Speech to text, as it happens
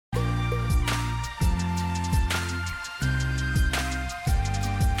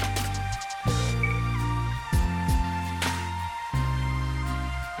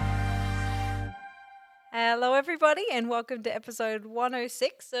Hello, everybody, and welcome to episode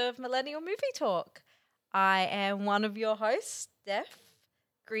 106 of Millennial Movie Talk. I am one of your hosts, Steph,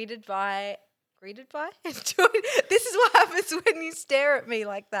 greeted by. This is what happens when you stare at me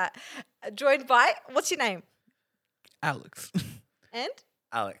like that. Joined by, what's your name? Alex. And?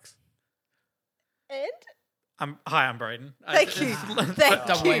 Alex. And? I'm Braden. Thank you. Thank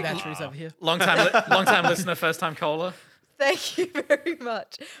Double you. A batteries over here. Long time listener, first time caller. Thank you very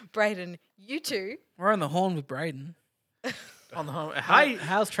much. Braden, you two. We're on the horn with Braden. On the home. Hi.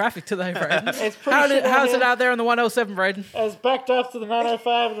 How's traffic today, Braden? It's pretty shit out How's it here. out there on the 107, Braden? It's backed up to the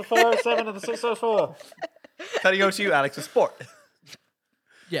 905 and the 407 and the 604. Cutting over to you, Alex, with sport.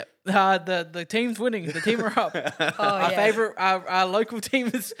 Yep. The team's winning. The team are up. Our favorite, our local team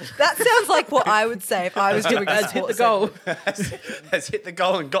is That sounds like what I would say if I was doing a has hit the sports goal. Has hit the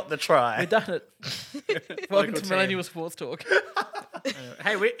goal and got the try. We've done it. Welcome Local to team. Millennial Sports Talk.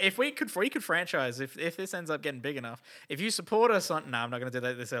 Hey, if we could franchise, if this ends up getting big enough, if you support us on, no, I'm not going to do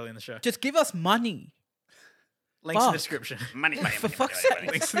that this early in the show. Just give us money. Links in the fuck. description. Money, For fuck's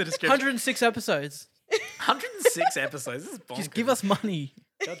sake. Links in the description. 106 episodes. 106 episodes. This is bonkers. Just give us money.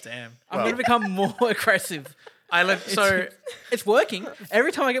 God damn. I'm going to become more aggressive. I live so. It's working.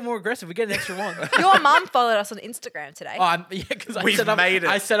 Every time I get more aggressive, we get an extra one. Your mum followed us on Instagram today. Because We've made it.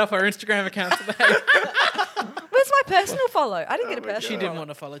 I set up our Instagram account today. Where's my personal follow? I didn't get a personal. She didn't want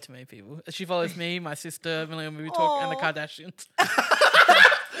to follow too many people. She follows me, my sister, Millennial Movie Talk, and the Aw. Kardashians.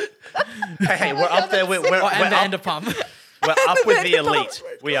 Hey, we're up there. We're And the up, Vanderpump. we're up with the elite.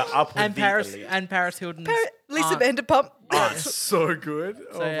 We are up with and the Paris elite. and Paris Hilton's Lisa aunt. Vanderpump. That's so good.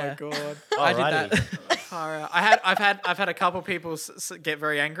 Oh yeah. my god. I did Alrighty. that. I've had a couple people get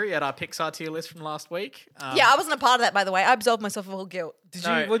very angry at our Pixar tier list from last week. Yeah, I wasn't a part of that, by the way. I absolved myself of all guilt. Did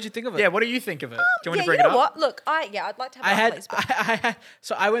No. you? What did you think of it? Yeah, what do you think of it? Do you want Yeah, to bring you it know up? what? Look, I'd like to have I that had. place, but I had.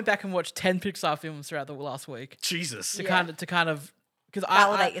 So I went back and watched 10 Pixar films throughout the last week Jesus. to Yeah. kind of. Because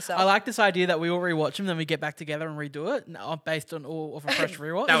Validate yourself. I like this idea that we all rewatch them, then we get back together and redo it, based on all of a fresh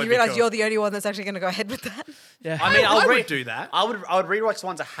rewatch. That would you be realise cool. you're the only one that's actually going to go ahead with that. Yeah. I mean, I I'll would do that. I would rewatch the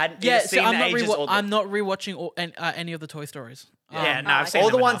ones I hadn't Yeah, either so seen I'm in not, ages. or the- I'm not rewatching any of the Toy Stories. Yeah, no, I I've like seen all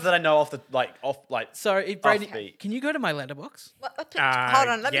the them ones enough. that I know off the So, Brady, Offbeat. can you go to my letterbox? Hold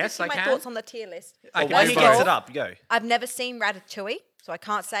on, let me yes, just see I my can. thoughts on the tier list. I Well, can while do he both. gets it up, you go. I've never seen Ratatouille, so I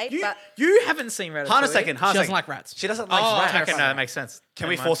can't say, but You haven't seen Ratatouille. Hold on a second. She doesn't like rats. She doesn't like Oh, rats. okay, no, that makes sense. Can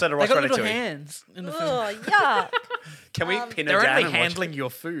we Never mind. force her to They watch got little Ratatouille? hands in the film. ugh, yuck. Can we pin her They're down only and watch handling your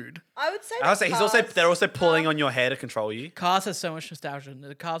food. I would say I would say Cars. they're also pulling on your hair to control you. Cars has so much nostalgia.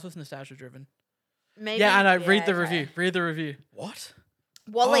 The Cars was nostalgia driven. Maybe, Yeah, I know. Read the okay. review. Read the review. What?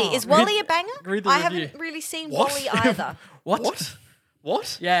 Wally. Oh, Is Wally read- a banger? read the I review. haven't really seen What? Wally either. What?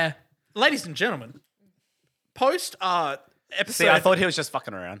 What? Yeah. Ladies and gentlemen, post our episode. See, I thought he was just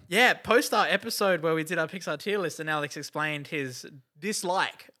fucking around. Yeah, post our episode where we did our Pixar tier list and Alex explained his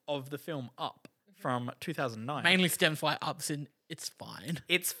dislike of the film Up from 2009. Mainly stems why Up's in. It's fine.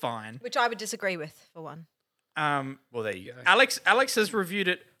 It's fine. Which I would disagree with, for one. Um, Well, there you go. Alex has reviewed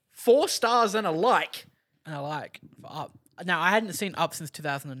it 4 stars and a like. And I like for Up. Now, I hadn't seen Up since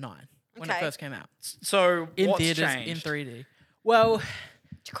 2009 when it Okay. first came out. So In what's theaters, changed? in 3D. Well,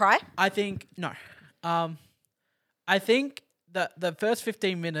 Did you cry? I think, no. I think that the first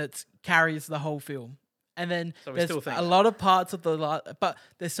 15 minutes carries the whole film. And then So we there's still think a that. lot of parts of but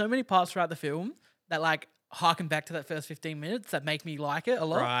there's so many parts throughout the film that like harken back to that first 15 minutes that make me like it a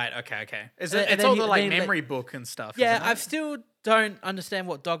lot. Right. Okay. Is And it? It's then all he- the like then, like- memory book and stuff. Yeah, isn't it? I still don't understand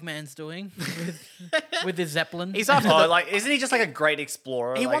what Dogman's doing with his Zeppelin. He's after Oh, the. like, isn't he just like a great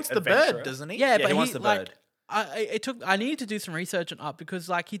explorer? He like, wants the adventurer? bird, doesn't he? Yeah, Yeah, but he wants the like, bird. I needed to do some research on Up because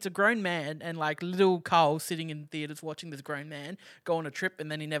like he's a grown man and like little Carl sitting in theaters watching this grown man go on a trip and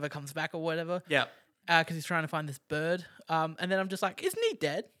then he never comes back or whatever. Yeah. Because he's trying to find this bird. And then I'm just like, isn't he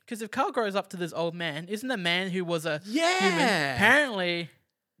dead? Because if Carl grows up to this old man, isn't the man who was a human? Yeah. Apparently,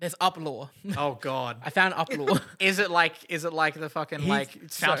 there's Up lore. Oh God. I found Up lore. Is it like the fucking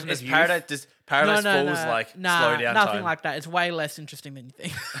like Fountain Is of Youth? Paradise, does Paradise Falls like nah, slow down nothing time? like that. It's way less interesting than you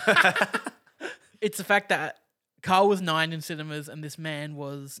think. It's the fact that Carl was 9 in cinemas and this man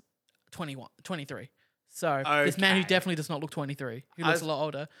was 23. So this man who Okay. definitely does not look 23. He I looks was- a lot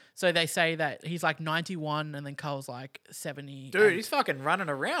older. So they say that he's like 91 and then Carl's like 70. Dude, he's fucking running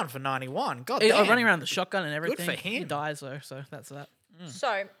around for 91. God He's damn. running around with the shotgun and everything. for He him. dies though, so that's that.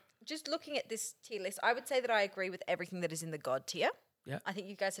 So, just looking at this tier list, I would say that I agree with everything that is in the God tier. Yeah. I think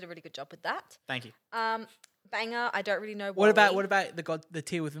you guys did a really good job with that. Thank you. Banger, I don't really know What about Wall-E. the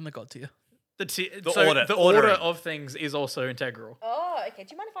tier within the God tier? order- The ordering. order of things is also integral. Oh, okay. Do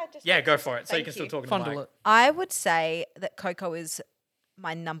you mind if I just... Yeah, go for it. So you Thank can still you. talk in the Fondle mic. it. I would say that Coco is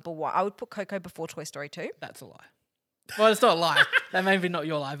my number one. I would put Coco before Toy Story 2. That's a lie. Well, it's not a lie. That may be not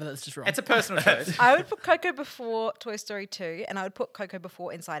your lie, but that's just wrong. It's a personal choice. I would put Coco before Toy Story 2, and I would put Coco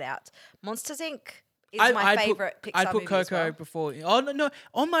before Inside Out. Monsters Inc. is my favorite Pixar I'd put movie as Coco well. before. Oh no!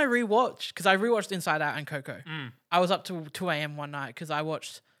 On my rewatch, because I rewatched Inside Out and Coco. I was up till 2 a.m. one night because I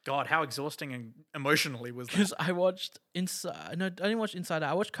watched. God, how exhausting and emotionally was that? Because I watched Inside. No, I didn't watch Inside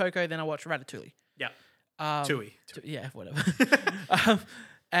Out. I watched Coco, then I watched Ratatouille. Yeah. Tui. Yeah, whatever.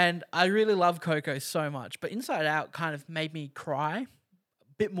 And I really love Coco so much, but Inside Out kind of made me cry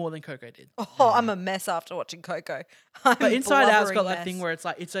a bit more than Coco did. Oh, I'm a mess after watching Coco. But Inside Out's got that thing where it's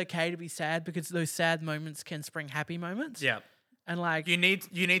like it's okay to be sad because those sad moments can spring happy moments. Yeah. And like You need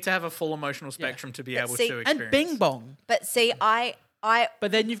to have a full emotional spectrum to be able see- to and experience. Bing Bong. But see, But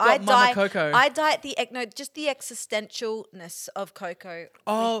then you've I got Mama die- Coco. I die at just the existentialness of Coco.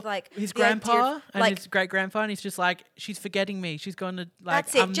 Oh, with, like his the idea grandpa of, and like, his great grandpa, and he's just like, she's forgetting me. She's going to like.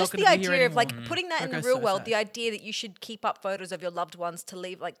 that's it. I'm Just not the gonna be here idea of anymore. like putting that in the Coco's real so world. sad. The idea that you should keep up photos of your loved ones to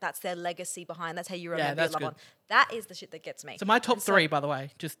leave, like that's their legacy behind. That's how you remember your that's loved good. one. That is the shit that gets me. So my top And so three, by the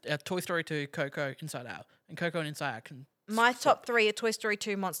way, just Toy Story 2, Coco, Inside Out, and Coco and Inside Out can. My top three are Toy Story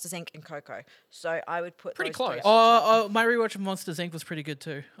 2, Monsters Inc., and Coco. So I would put Pretty those three close. up. Oh, my rewatch of Monsters Inc. was pretty good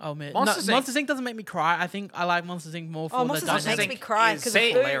too. I'll admit. Monsters Inc. Monsters Inc. doesn't make me cry. I think I like Monsters Inc. more for the Monsters Inc. dynamic. makes me cry is because of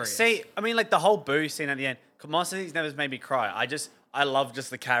See, Boo. hilarious. see, I mean, like the whole Boo scene at the end. Monsters Inc. never made me cry. I love just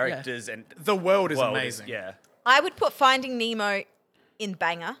the characters and The world is world amazing. yeah. I would put Finding Nemo in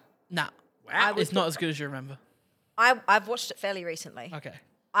banger. Nah, Wow. it's not as good as you remember. I've watched it fairly recently. Okay.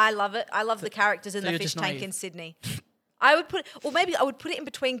 I love it. I love the characters in so the you're fish just tank naive. in Sydney. I would put, or maybe I would put it in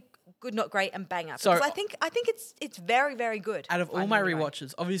between Good Not Great and Banger So- because I think it's very very good. Out of all Finding my Nemo.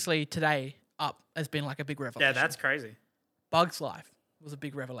 rewatches, obviously today Up has been like a big revelation. Yeah, that's crazy. Bugs Life was a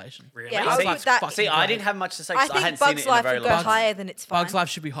big revelation. Really? Yeah, I Bugs would Life's put that. fucking See, I great. didn't have much to say I because I, think hadn't Bugs seen it in a Life very would go long time. higher than it's fine. Bugs Life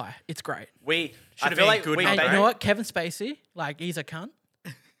should be high. It's great. I Should've feel been like good we not And great. you both- know what? Kevin Spacey, like he's a cunt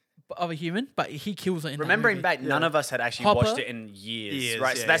of a human, but he kills it in Remembering that movie. back, none of us had actually Hopper? watched it in years, Years,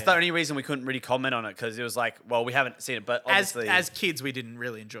 right? yeah, So that's the yeah. only reason we couldn't really comment on it because it was like, well, we haven't seen it, but obviously, As kids, we didn't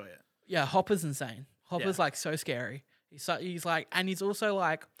really enjoy it. Yeah, Hopper's insane. Hopper's Yeah. like so scary. He's like, and he's also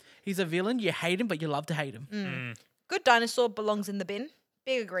like, he's a villain. You hate him, but you love to hate him. Good Dinosaur belongs in the bin.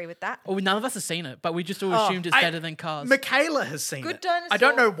 Big agree with that. Well, none of us have seen it, but we just all Oh, assumed it's better than Cars. Michaela has seen Good it. I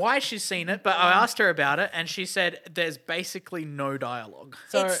don't Dinosaur. know why she's seen it, but I asked her about it, and she said there's basically no dialogue.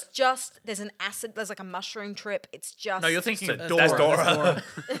 So- It's just there's like a mushroom trip. It's just No, you're thinking So of that's Dora. Dora.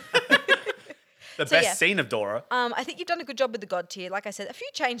 the So, best yeah. scene of Dora. I think you've done a good job with the God tier. Like I said, a few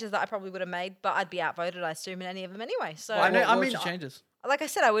changes that I probably would have made, but I'd be outvoted, I assume, in any of them anyway. So, I know- What I was mean, your changes? like I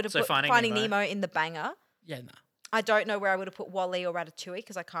said, I would have So put Finding Finding Nemo. Nemo in the banger. Yeah, no. I don't know where I would have put Wall-E or Ratatouille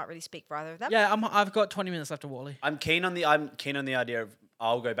because I can't really speak for either of them. Yeah, I've got 20 minutes left of Wall-E. I'm keen on the idea of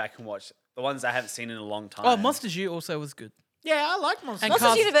I'll go back and watch the ones I haven't seen in a long time. Oh, Monsters U also was good. Yeah, I like Monsters. And Monsters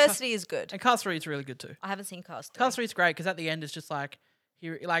Cars- University is good. And Cars 3 is really good too. I haven't seen Cars 3. Cars 3 is great because at the end it's just like,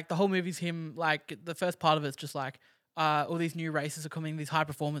 like the whole movie's him, like the first part of it's just like, all these new races are coming, these high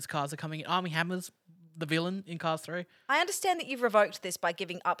performance cars are coming in. Army Hammer's the villain in Cars 3. I understand that you've revoked this by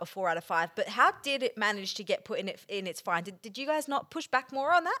giving Up a 4 out of 5, but how did it manage to get put in its fine? Did you guys not push back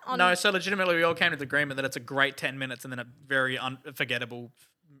more on that? No, so legitimately, we all came to the agreement that it's a great 10 minutes and then a very unforgettable,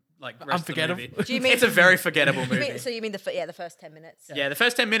 like, rest Unforgettable? of the movie. Do you mean- It's a very forgettable You movie. mean, so you mean the first 10 minutes? Yeah, the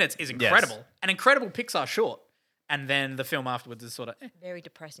first 10 minutes is incredible. An incredible Pixar short. And then the film afterwards is sort of, Very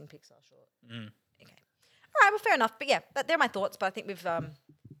depressing Pixar short. Okay. All right, well, fair enough. But yeah, they're my thoughts, but I think we've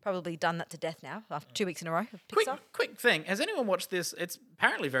probably done that to death now after 2 weeks in a row of Pixar. Quick thing. Has anyone watched this? It's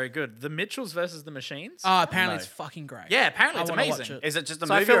apparently very good. The Mitchells versus the Machines. Oh, apparently No. it's fucking great. Yeah, apparently I it's wanna amazing. watch it. Is it just a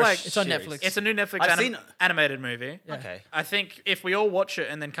So I movie feel or a like It's on series? Netflix. It's a new Netflix I've seen- animated movie. Okay. I think if we all watch it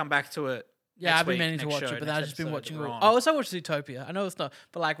and then come back to it. Yeah, next I've been week, meaning to next watch show, it, but next I've just been episode watching. that we're I on. also watched Zootopia. I know it's not,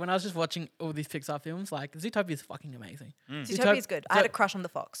 but like when I was just watching all these Pixar films, like Zootopia is fucking amazing. Zootopia is good. I had a crush on the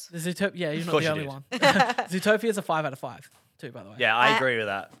fox. The Zootopia, yeah, you're not course the you only did. one. Zootopia is a 5 out of 5 too, by the way. Yeah, I I- agree with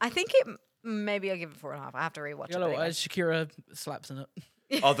that. I think it. Maybe I'll give it 4.5. I have to rewatch You it. know but what? anyway. Shakira slaps in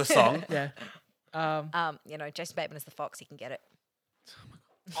it. Oh, the song. Yeah. Jason Bateman is the fox. He can get it.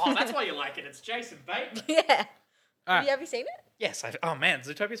 Oh, that's why you like it. It's Jason Bateman. Yeah. Alright. Have you seen it? Yes. Oh, man.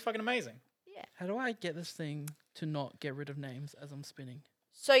 Zootopia's fucking amazing. How do I get this thing to not get rid of names as I'm spinning?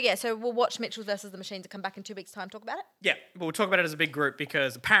 So yeah, so we'll watch Mitchell versus the Machines and come back in 2 weeks' time talk about it. Yeah, but we'll talk about it as a big group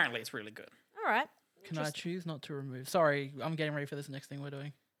because apparently it's really good. All right. Can I choose not to remove? Sorry, I'm getting ready for this next thing we're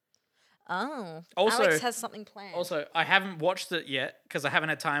doing. Oh. Also- Alex has something planned. Also, I haven't watched it yet because I haven't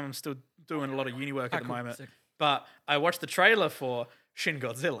had time. I'm still doing a lot of uni work at the cool. moment. Sick. But I watched the trailer for Shin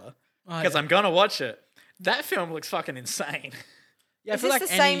Godzilla Oh, because yeah. I'm going to watch it. That film looks fucking insane. Yeah, I Is feel this like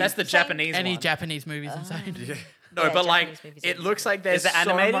the same? That's the same- Japanese any one. Japanese movie is insane. No, Yeah, but like Japanese movies it are looks like there's Is it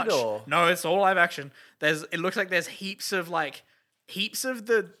animated so much. or- No, it's all live action. It looks like there's heaps of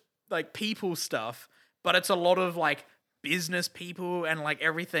the like people stuff, but it's a lot of like business people and like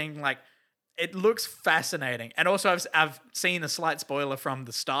everything. Like it looks fascinating. And also I've seen a slight spoiler from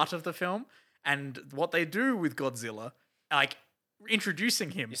the start of the film and what they do with Godzilla, like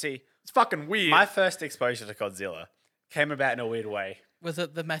introducing him. You see, It's fucking weird. my first exposure to Godzilla came about in a weird way. Was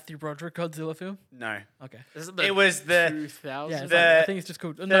it the Matthew Broderick Godzilla film? No. Okay. This is the It was the 2000. Yeah, it's The like, I think it's just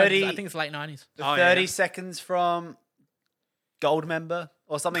called. No, 30 I think it's late 90s. Oh, 30 yeah. seconds from Goldmember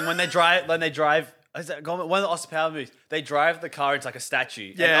or something when they drive. Is that one of the Austin Power movies? They drive the car into like a statue.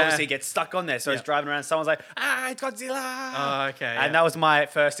 And Yeah. obviously it gets stuck on there. So it's Yeah. driving around. Someone's like, it's Godzilla. Oh, okay. And that was my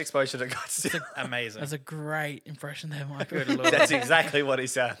first exposure to Godzilla. amazing. That's a great impression there, Michael. Good lord. That's exactly what he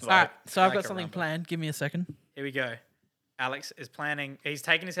sounds All right, like. so I've I got can something remember. planned. Give me a second. Here we go. Alex is planning. He's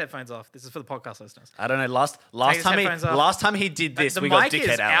taking his headphones off. This is for the podcast listeners. I don't know. Last his time headphones off. last time he did this, The we got mic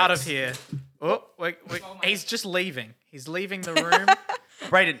dickhead is Alex. out of here. Oh, wait. He's just leaving. He's leaving the room.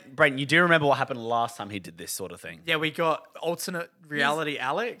 Brayden, you do remember what happened last time he did this sort of thing? Yeah, we got alternate reality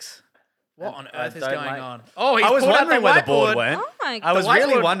Alex. What on I earth is don't going like- on? Oh, he's I was pulled out wondering where the board whiteboard. went. Oh my I was God.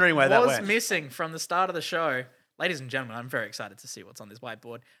 really Whiteboard wondering where that was went. missing from the start of the show. Ladies and gentlemen, I'm very excited to see what's on this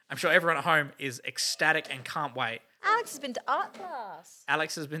whiteboard. I'm sure everyone at home is ecstatic and can't wait. Alex has been to art class.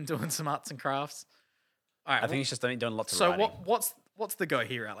 Alex has been doing some arts and crafts. All right. I think he's just doing lots of so. writing. What's the go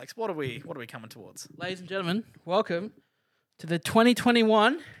here, Alex? What are we coming towards? Ladies and gentlemen, welcome to the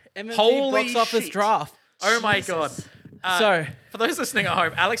 2021 MMV Holy box office shit. draft. Oh my god! So, For those listening at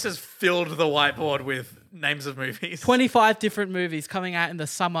home, Alex has filled the whiteboard with names of movies. 25 different movies coming out in the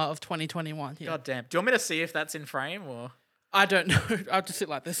summer of 2021. Yeah. God damn. Do you want me to see if that's in frame or? I don't know. I'll just sit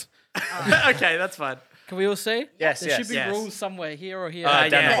like this. Okay, that's fine. Can we all see? Yes, There yes, should be yes. rules somewhere, here or here.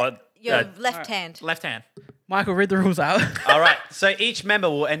 Down yeah. the bottom. Your left hand. Left hand. Michael, read the rules out. All right. So each member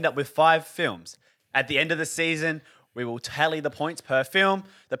will end up with 5 films. At the end of the season, we will tally the points per film.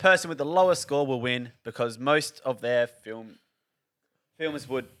 The person with the lowest score will win because most of their films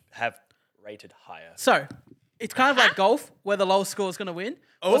would have rated higher. So, it's kind of like golf, where the lowest score is going to win.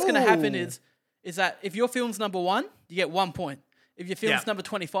 What's going to happen Oh. is that if your film's number 1, you get 1 point. If your film's Yeah. number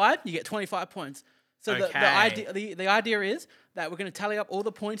 25, you get 25 points. So Okay. the idea is that we're going to tally up all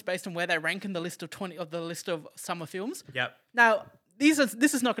the points based on where they rank in the list of summer films. Yep. Now, this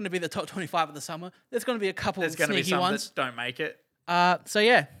is not going to be the top 25 of the summer. There's going to be a couple There's of going to be sneaky some ones. that don't make it. So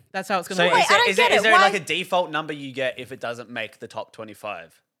yeah, that's how it's going So to work. Wait, I don't get is it. there Why- like a default number you get if it doesn't make the top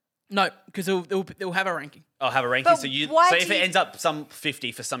 25? No, because it'll have a ranking. I'll have a ranking. But So why so do if it you- ends up some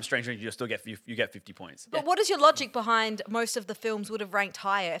 50 for some strange reason, you get 50 points. But what is your logic behind most of the films would have ranked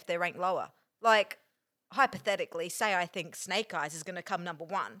higher if they're ranked lower? Like, hypothetically, say I think Snake Eyes is going to come number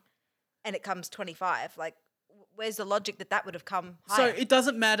 1 and it comes 25. Like, where's the logic that would have come So higher? it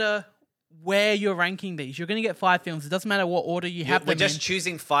doesn't matter where you're ranking these. You're going to get 5 films. It doesn't matter what order you have We're them just in.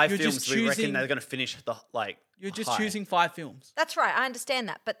 choosing 5 You're films. just We reckon choosing- they're going to finish the You're just high. choosing 5 films. That's right. I understand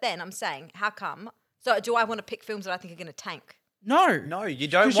that. But then I'm saying, how come? So do I want to pick films that I think are going to tank? No. No, you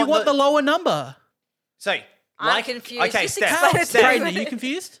don't Because you want the lower number. So, I'm like, confused. Okay, Just Steph, explain it to Steph, Brayden, are you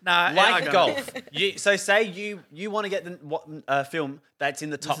confused? Nah, I like got golf. it. So say you want to get the film that's in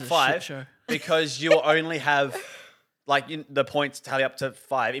the top is a shit 5 show. because you only have the points tally up to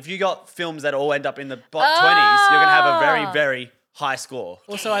 5. If you got films that all end up in the bottom 20s, you're gonna have a very very high score.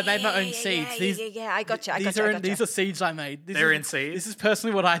 Also, I made my own seeds. Yeah, I got you. These are seeds I made. They're in seeds? This is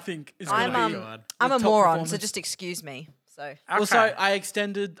personally what I think is going I'm to be. God. I'm a top moron, so performance. just excuse me. So Also, Okay. I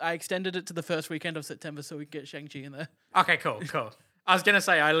extended it to the first weekend of September so we can get Shang-Chi in there. Okay, cool. I was gonna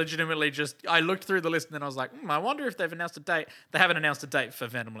say I legitimately I looked through the list and then I was like, I wonder if they've announced a date. They haven't announced a date for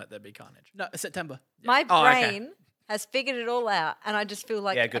Venom: Let There Be Carnage. No, September. my Oh, okay. brain has figured it all out, and I just feel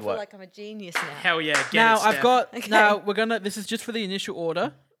like Yeah, good work. I'm a genius now. Hell yeah! Get Now it, I've Steph. got. Okay. Now we're gonna. This is just for the initial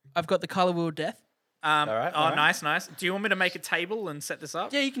order. I've got the Color Wheel of Death. All right, Oh, all right. nice. Do you want me to make a table and set this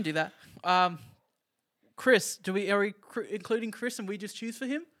up? Yeah, you can do that. Chris, are we including Chris and we just choose for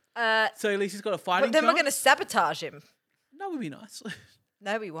him? So at least he's got a fighting But then we're chance? going to sabotage him. That would be nice.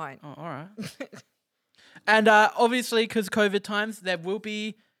 No, we won't. Oh, all right. And obviously, because COVID times,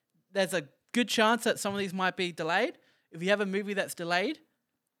 there's a good chance that some of these might be delayed. If you have a movie that's delayed,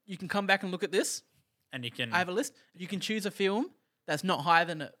 you can come back and look at this. And you can. I have a list. You can choose a film that's not higher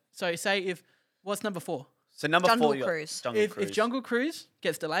than it. So say what's number 4? So number Jungle 4, you got Cruise. Jungle If Cruise. Jungle Cruise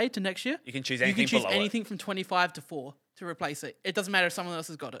gets delayed to next year, You can choose you anything can choose below it. anything from 25 to 4 to replace it. It doesn't matter if someone else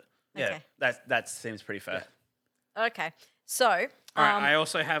has got it. Yeah, Okay. that seems pretty fair. Okay. So, All right. I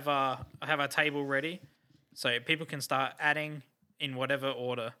also have a table ready, so people can start adding in whatever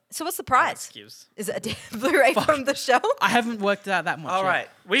order So what's the Alex prize? gives. Is it a Blu-ray from the shelf? I haven't worked out that much. All yet. right.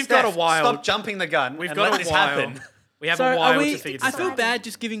 We've Steph, got a while. Stop jumping the gun. We've and got let a this while. happen. We have So a are while we? to figure I this feel out. bad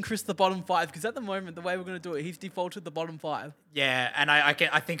just giving Chris the bottom 5 because at the moment the way we're going to do it, he's defaulted the bottom 5. Yeah, and I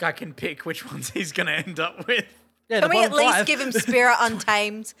think I can pick which ones he's gonna end up with. Yeah, Can the we at bottom least 5. give him Spirit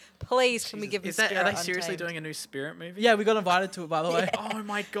Untamed? Please, can we give him Is that? Spirit Are they seriously Untamed? doing a new Spirit movie? Yeah, we got invited to it by the way. Oh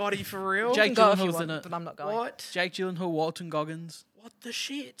my god, are you for real? Jake You can go if you Gyllenhaal's want, in it. but I'm not going. What? Jake Gyllenhaal, Walton Goggins. What the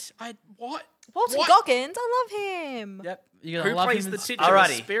shit? What? Walton What? Goggins, I love him. Yep, you're gonna Who love plays him. the titular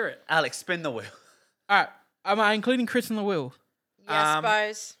Alrighty. Spirit? Alex, spin the wheel. All right, am I including Chris in the wheel? Yeah, Um,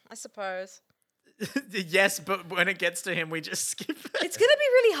 I suppose. Yes, but when it gets to him, we just skip it. It's gonna be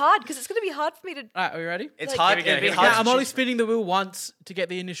really hard because it's gonna be hard for me to. All right, are we ready? It's Like- hard. Here we go, It'd be here we hard. Yeah, to I'm only choose- spinning the wheel once to get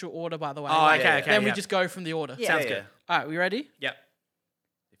the initial order, by the way. Oh, okay, Yeah, okay. Then we yeah. just go from the order. Yeah. Sounds Yeah, good. All right, we ready? Yep.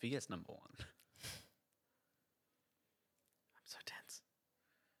 If he gets number 1. I'm so tense.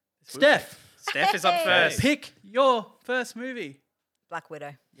 Steph, Steph is up Hey. first. pick your first movie. Black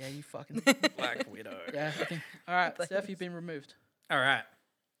Widow. Yeah, you fucking. Black Widow. Yeah, I think. All right, Steph, you've been removed. All right.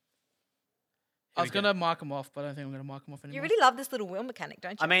 I was we go. gonna mark them off, but I don't think I'm gonna mark them off anymore. You really love this little wheel mechanic,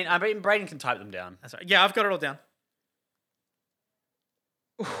 don't you? I mean, Braden can type them down. That's right. Yeah, I've got it all down.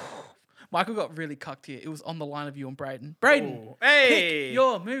 Michael got really cucked here. It was on the line of you and Braden. Braden, Ooh. Hey. pick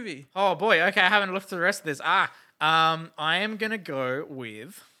your movie. Oh boy. Okay, I haven't looked through the rest of this. I am gonna go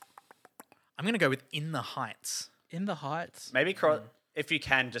with. I'm gonna go with In the Heights. In the Heights. Maybe if you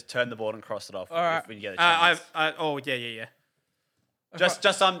can, just turn the board and cross it off All right. when you get a chance. Oh yeah. Just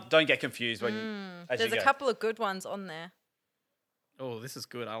don't get confused when as There's you a go. couple of good ones on there. Oh, this is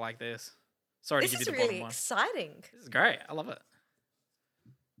good. I like this. Sorry This to give is you the really bottom one. exciting. This is great. I love it.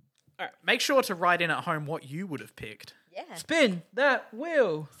 All right. Make sure to write in at home what you would have picked. Yeah. Spin that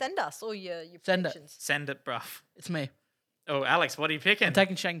wheel. Send us all your Send it. predictions. Send it, bruv. It's me. Oh, Alex, what are you picking? I'm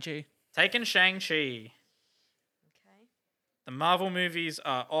taking Shang-Chi. Taking Shang-Chi. Okay. The Marvel movies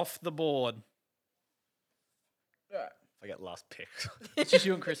are off the board. I get last pick. It's just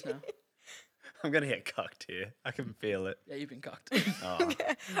you and Chris now. I'm gonna get cucked here. I can feel it. Yeah, you've been cucked. Oh.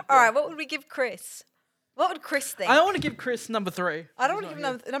 All right. What would we give Chris? What would Chris think? I don't want to give Chris number 3. I don't want He's to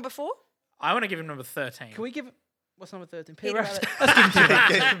not give here. number 4. I want to give him number 13. Can we give... What's number 13? Peter Rabbit. Rabbit. Let's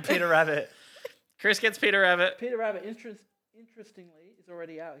give him Peter Rabbit. Peter Rabbit. Chris gets Peter Rabbit. Peter Rabbit, interestingly, is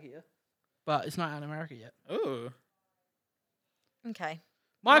already out here. But it's not out in America yet. Ooh. Okay.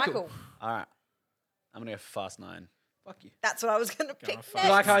 Michael. All right. I'm gonna go Fast 9. Fuck you. That's what I was going to pick fast. next.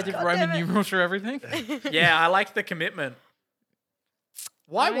 You like how I did God Roman damn it. numerals for everything? Yeah, I like the commitment.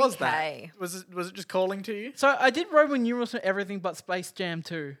 Why was that? Okay. Was it just calling to you? So I did Roman numerals for everything but Space Jam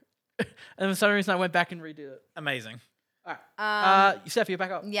 2. And for some reason I went back and redid it. Amazing. All right. Steph, you're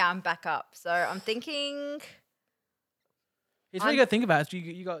back up. Yeah, I'm back up. So I'm thinking. Here's what you got to think about. So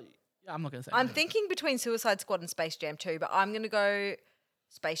you got... I'm not going to say I'm anything. thinking between Suicide Squad and Space Jam 2, but I'm going to go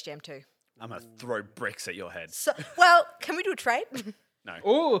Space Jam 2. I'm gonna throw bricks at your head. So, well, can we do a trade? No.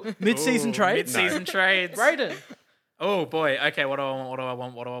 Ooh, mid-season Ooh, trade. Mid-season trades. Braden. Oh boy. Okay, what do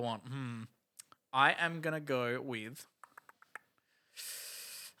I want? I am gonna go with.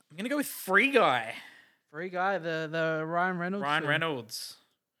 I'm gonna go with Free Guy. Free guy, the Ryan Reynolds. Ryan film. Reynolds.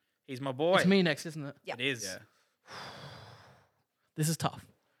 He's my boy. It's me next, isn't it? Yeah. It is. Yeah. This is tough.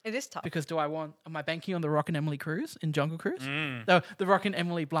 It is tough. Because am I banking on the Rock and Emily Cruise in Jungle Cruise? Mm. No, the Rock and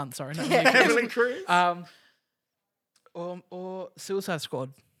Emily Blunt, sorry. Not Emily Cruise. Emily Cruz. Or Suicide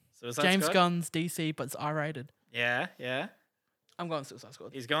Squad. Suicide James Squad? Gunn's DC, but it's R-rated. Yeah, yeah. I'm going Suicide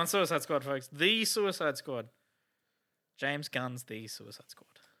Squad. He's going Suicide Squad, folks. The Suicide Squad. James Gunn's The Suicide Squad.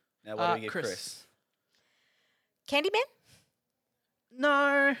 Now what do we give Chris? Candyman?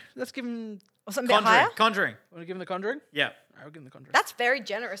 No, let's give him... Or something a bit higher? Conjuring. Want to give him The Conjuring? Yeah. All right, we'll give him The Conjuring. That's very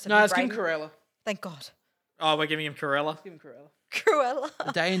generous of No, you, let's give him Braden. Cruella. Thank God. Oh, we're giving him Corella. Let's give him Cruella. Cruella.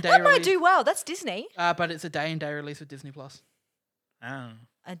 A day and day That might release. do well. That's Disney. But it's a day and day release with Disney Plus. Oh.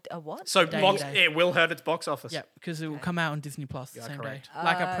 A what? So Day box, and day. it will hurt its box office. Yeah, because it will come out on Disney Plus the You are same correct. day.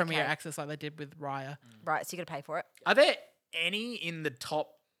 Like a premiere Okay. access like they did with Raya. Right, so you got to pay for it. Are there any in the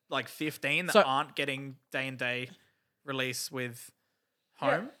top like 15 that So- aren't getting day and day release with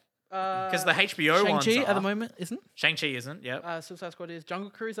home? Because Because the HBO ones Shang-Chi are. at the moment isn't. Shang-Chi isn't, yep. Suicide Squad is.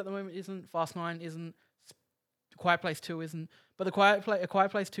 Jungle Cruise at the moment isn't. Fast 9 isn't. Quiet Place 2 isn't. But A Quiet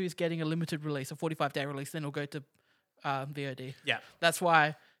Place 2 is getting a limited release, a 45-day release. Then it'll go to VOD. Yeah, That's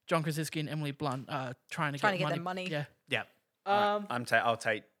why John Krasinski and Emily Blunt are trying to Trying get to get them money. Yeah. yeah. I'll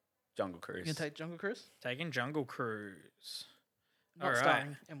take Jungle Cruise. You can take Jungle Cruise. Taking Jungle Cruise. Not All right.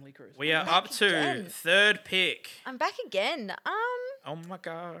 starring Emily Cruise. We are back up to again. third pick. I'm back again. Oh my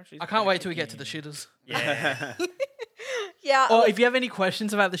gosh. I can't wait till we get to the shitters. Yeah. Yeah, Yeah. Or look, if you have any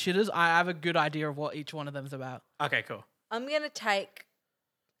questions about the shitters, I have a good idea of what each one of them's about. Okay, cool. I'm gonna take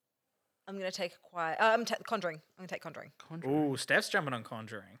a quiet. Conjuring. I'm gonna take Conjuring. Ooh, Steph's jumping on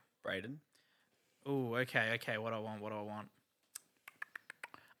Conjuring. Braden. Ooh, okay. What do I want?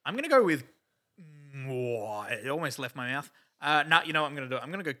 I'm gonna go with. It almost left my mouth. No, you know what I'm gonna do?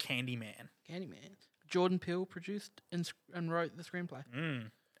 I'm gonna go Candyman. Candyman. Jordan Peele produced and wrote the screenplay.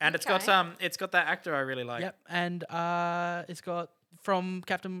 And it's got that actor I really like. Yep, and it's got from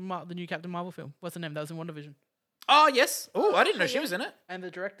the new Captain Marvel film. What's the name? That was in WandaVision. Oh yes. Oh, I didn't know she was in it. And the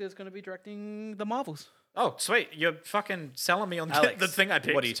director is going to be directing the Marvels. Oh, sweet. You're fucking selling me on Alex, the thing I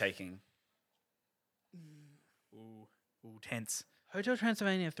picked. What are you taking? Ooh, tense. Hotel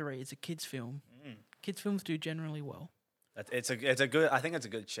Transylvania 3 is a kids film. Kids films do generally well, It's a good. I think it's a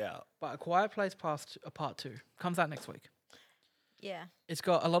good shout. but A Quiet Place Part 2 comes out next week. Yeah. It's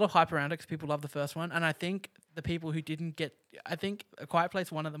got a lot of hype around it because people love the first one, and I think the people who didn't get, I think A Quiet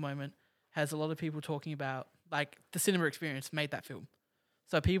Place 1 at the moment has a lot of people talking about like the cinema experience made that film.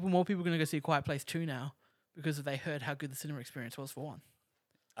 So more people are going to go see A Quiet Place 2 now because they heard how good the cinema experience was for 1.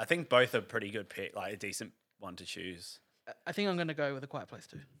 I think both are pretty good pick, like a decent one to choose. I think I'm going to go with A Quiet Place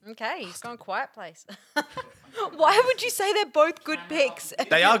 2. Okay, he's gone Quiet Place. Why would you say they're both good picks?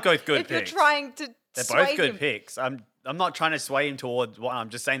 They are both good if picks. you're trying to They're sway both good him. picks. I'm not trying to sway him towards one. I'm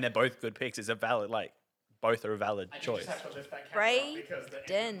just saying they're both good picks. It's a valid both are a valid choice.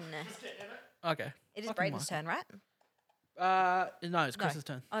 Braden. Okay. It is Fucking Braden's Michael. turn, right? No, it's Chris's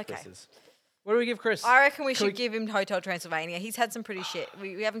turn. Okay. This is- What do we give Chris? I reckon we Can we- should give him Hotel Transylvania. He's had some pretty shit.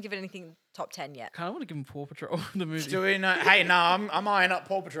 We haven't given anything top 10 yet. kind of want to give him Paw Patrol, the movie. Do we know? Hey, no, I'm eyeing up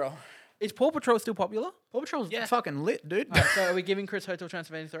Paw Patrol. Is Paw Patrol still popular? Paw Patrol's fucking lit, dude. Alright, so are we giving Chris Hotel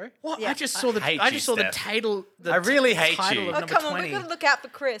Transylvania 3? What? Yeah. I just saw the hate I you, just saw the Steph. title. I really hate title you. of Oh, number come on. 20. We've got to look out for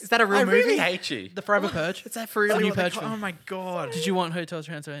Chris. Is that a real I movie? really hate you. The Forever Purge. Is that for real? new What they Purge call- film. Oh my god. Did you want Hotel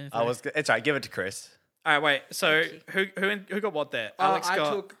Transylvania 3? It's alright. Give it to Chris. All right, wait. So Thank who got what there? Alex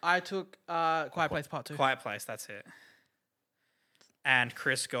got I took Quiet Place Part 2. Quiet Place. That's it. And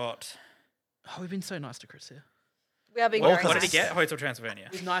Chris got. Oh, we've been so nice to Chris here. We are being Well, very What nice. did he get? Hotel Transylvania.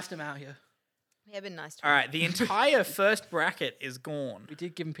 We've knifed him out here. We have been nice to All him. right, the entire first bracket is gone. We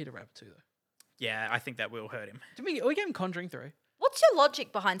did give him Peter Rabbit 2, though. Yeah, I think that will hurt him. We gave him Conjuring 3. What's your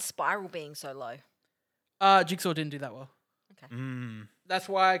logic behind Spiral being so low? Jigsaw didn't do that well. Mm. That's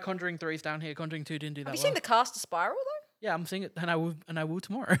why Conjuring 3 is down here. Conjuring 2 didn't do that Have you well. seen the cast of Spiral, though? Yeah, I'm seeing it, and I will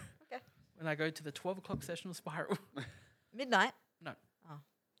tomorrow. Okay. When I go to the 12 o'clock session of Spiral. Midnight? No. Oh,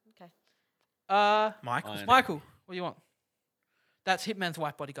 okay. Michael. Fine. Michael, what do you want? That's Hitman's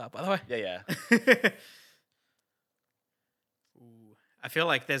wife bodyguard, by the way. Yeah. Ooh, I feel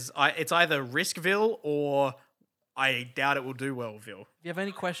like it's either Riskville or I doubt it will do wellville. Do you have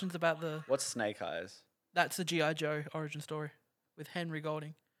any questions about What's Snake Eyes? That's the G.I. Joe origin story with Henry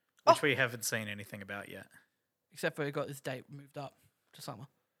Golding. Which we haven't seen anything about yet. Except for he got his date moved up to summer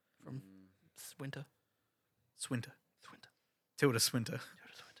from winter. Swinter. Tilda Swinter.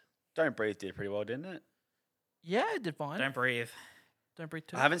 Don't Breathe did pretty well, didn't it? Yeah, it did fine. Don't breathe. Don't breathe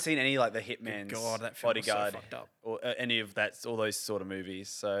too. I haven't seen any like the Hitman's God, that film was so Bodyguard fucked up. or any of that, all those sort of movies.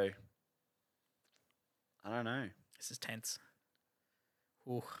 So I don't know. This is tense.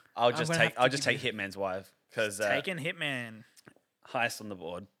 Ooh. I'll I'm just gonna take have to I'll just give take Hitman's wife because Taking Hitman. highest on the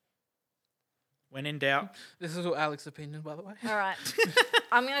board. When in doubt. This is all Alex's opinion, by the way. All right.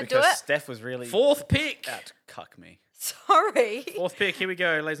 I'm going to do Because it. Steph was really Fourth pick. out to cuck me. Sorry. Fourth pick. Here we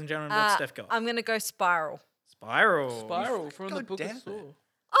go, ladies and gentlemen. What's Steph got? I'm going to go Spiral. Spiral. Spiral from the God Book damn of it. Saw.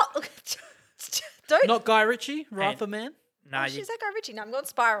 Oh, don't. Not Guy Ritchie, Wrath of Man. Nah, She's you, like Guy Ritchie. No, I'm going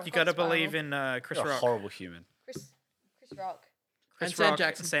Spiral. you got to believe in Chris You're a Rock. horrible human. Chris Rock. Chris And Sam Rock,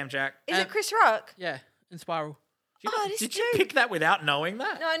 Jackson. Sam Jack. Is And- it Chris Rock? Yeah, in Spiral. Did you pick that without knowing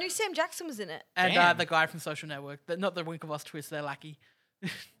that? No, I knew Sam Jackson was in it. And Damn. the guy from Social Network. Not the Winklevoss twist, they're lackey. The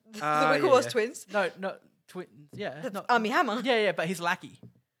Ah, Winklevoss yeah. twins. No, not twins. Yeah. Not, Army Hammer. yeah, but he's lackey.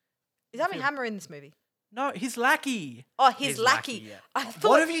 Is Army Hammer in this movie? No, he's lackey. Oh, he's He's lackey. lackey, yeah. I thought,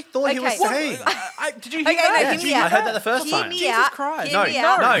 What have you thought he was Okay. saying? Did you hear Okay, that? no, hear Did me you out. I heard that the first Hear time. me Jesus out. Christ. Hear No, me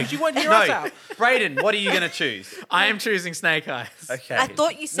out. no, Did you want to hear us out? Braden, what are you going to choose? I am choosing Snake Eyes. Okay. I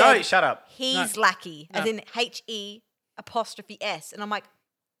thought you said No, shut up. he's lackey, as in H-E''S. And I'm like,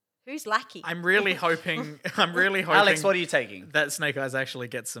 who's lackey? I'm really hoping. Alex, what are you taking? that Snake Eyes actually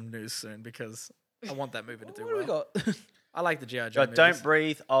gets some news soon because I want that movie to do What do we well. got? I like the G.I. Joe Got Don't movies.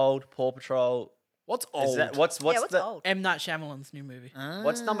 Breathe, Old, Paw Patrol. What's Is old? that, what's yeah, what's the old? M. Night Shyamalan's new movie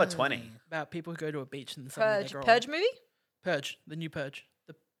what's number 20? about people who go to a beach and suddenly they Purge. grow Purge old. movie? Purge, the new Purge,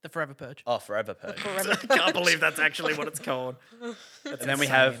 the Forever Purge. Oh, Forever Purge. Forever I can't believe that's actually what it's called. And then we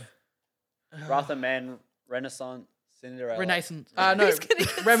have Wrath of Man, Renaissance, Cinderella. Renaissance. No, Who's gonna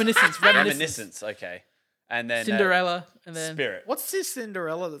get Reminiscence. Reminiscence. Okay. And then Cinderella, and then Spirit. What's this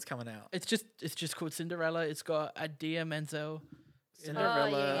Cinderella that's coming out? it's just called Cinderella. It's got Idea Menzel. Cinderella.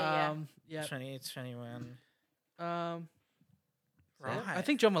 yeah. Yeah. 2021. Yeah, Right. I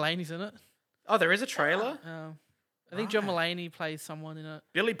think John Mulaney's in it. Oh, there is a trailer. I think John Right. Mulaney plays someone in it.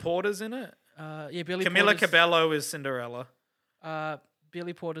 Billy Porter's in it. Yeah, Billy Camila Porter's, Cabello is Cinderella.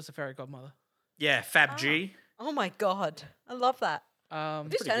 Billy Porter's a fairy godmother. Yeah, Fab G. Oh my god, I love that. Um,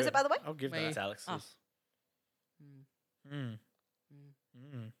 Whose turn is it, by the way? I'll give Me. That's that. Alex's. Oh. Mm.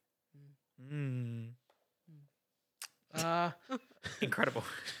 Mm. Incredible.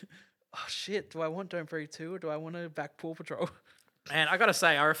 oh shit! Do I want Don't Breathe 2 or do I want to back Paw Patrol? Man, I gotta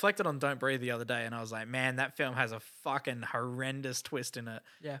say, I reflected on Don't Breathe the other day, and I was like, man, that film has a fucking horrendous twist in it.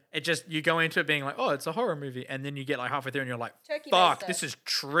 Yeah. It just, you go into it being like, oh, it's a horror movie, and then you get like halfway through, and you're like, Turkey fuck, baster. this is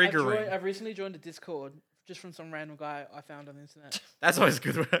triggering. I've recently joined a Discord just from some random guy I found on the internet. That's always a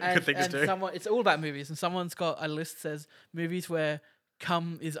good, And, good thing to and do. someone, it's all about movies, and someone's got a list that says movies where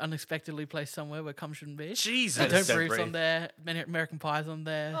cum is unexpectedly placed somewhere where cum shouldn't be. Jesus. And Don't Don't Breathe's Breathe. on there. American Pie's on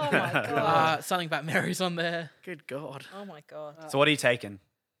there. Oh my god. Something About Mary's on there. Good God. Oh my god. So what are you taking?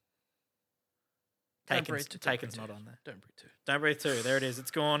 Don't Breathe 2. Taken's not on there. Don't Breathe 2. Don't Breathe 2. There it is. It's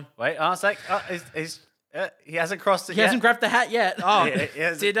gone. Wait, oh, it's like he hasn't crossed it He yet. hasn't grabbed the hat yet. Oh, Yeah, he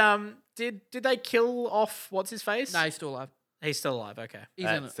hasn't- did they kill off what's his face? No, he's still alive. He's still alive. Okay. He's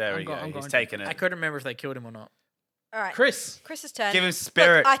in it. there I'm we go- go. I'm He's going to- taking I it. couldn't remember if they killed him or not. All right, Chris. Chris's turn. Give him Look,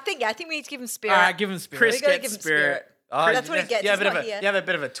 Spirit. I think we need to give him spirit. All right, give him Spirit. Chris we gotta gets give him Spirit. Oh, That's what he gets. You have, He's a bit not of a, here. you have a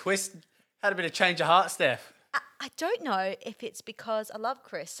bit of a twist. Had a bit of change of heart, Steph. I don't know if it's because I love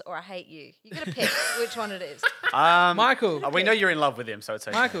Chris or I hate you. You gotta pick which one it is. Michael. We know you're in love with him, so it's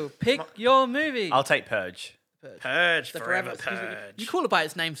okay. Michael, pick your movie. I'll take Purge. Purge. The Forever excuse me. Purge. You call it by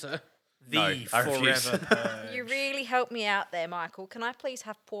its name, sir. The No, I refuse. Forever Purge. You really helped me out there, Michael. Can I please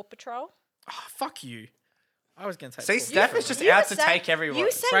have Paw Patrol? Oh, fuck you. I was going to take See, Paw Steph Patrol. is just You out were to saying- take everyone.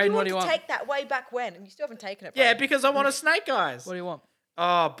 You said Braden, you what do wanted you to want? take that way back when, and you still haven't taken it. Yeah, Braden. because I want a Snake Eyes. What do you want?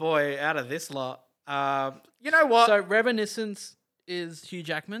 Oh, boy. Out of this lot. You know what? So Reminiscence is Hugh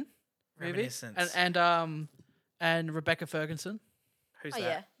Jackman movie, Reminiscence. and Rebecca Ferguson. Who's Oh that?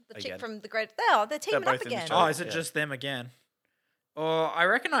 yeah, the chick Again. from the Great. They're teaming both up in the again. show. Oh, is it Yeah. just them again? Or I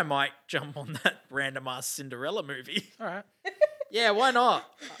reckon I might jump on that random ass Cinderella movie. All right, Yeah, why not?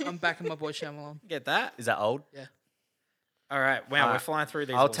 I'm backing my boy Shyamalan. Get that? Is that old? All right. Wow, Uh, we're flying through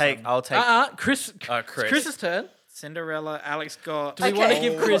these. I'll all of a take. sudden. I'll take. Chris. Chris. Chris's turn. Cinderella. Alex got. Do we want to Okay.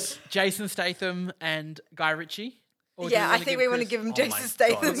 give Chris Jason Statham and Guy Ritchie? Or do Yeah, I wanna think give we want to Chris- give him Oh Jason my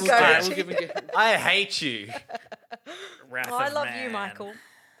Statham. God. and We'll Guy do it, Ritchie. we'll give him- I hate you. Wrath Oh, I of love you, Man. Michael.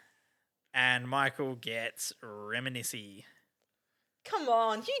 And Michael gets Reminiscence. Come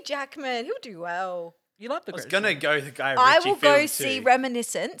on, Hugh Jackman. He'll do well. You like the I was Great gonna Showman. go the guy. I Ritchie will go film see too.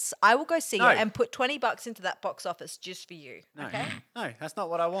 Reminiscence. I will go see No. it and put $20 into that box office just for you. No, Okay. no, that's not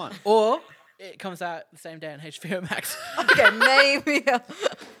what I want. Or it comes out the same day on HBO Max. Okay, maybe.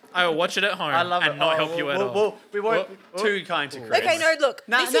 I will watch it at home I love and it. not Oh, help you at well, all. well, we won't Oh, too kind to Chris. Okay, no, look.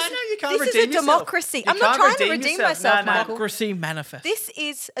 No, this no, is, no, you can't This is redeem a yourself. democracy. You I'm not can't trying to redeem redeem yourself. myself, No, no. Michael. Democracy Manifest. This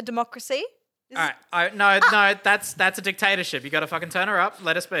is a democracy. This All is- right. No, that's a dictatorship. You got to fucking turn her up.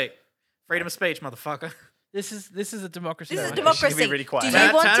 Let her speak. Freedom of speech, motherfucker. This is a democracy. This is a Michael. democracy. be really quiet. Do Turn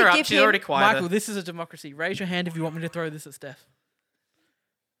you want turn to her up. give She's him? already quiet. Michael, this is a democracy. Raise your hand if you want me to throw this at Steph.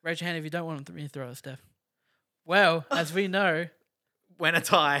 Raise your hand if you don't want me to throw it at Steph. Well, as we know, When a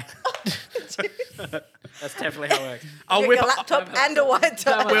tie. That's definitely how it works. I'll Get whip a laptop and a white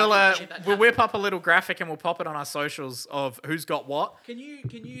tie. we'll whip up a little graphic and we'll pop it on our socials of who's got what. can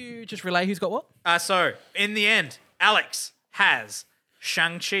you just relay who's got what? So in the end, Alex has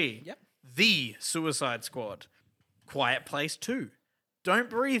Shang-Chi, Yep. The Suicide Squad, Quiet Place 2, Don't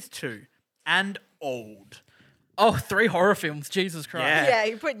Breathe 2, and Old. Oh, 3 horror films. Jesus Christ. Yeah. Yeah,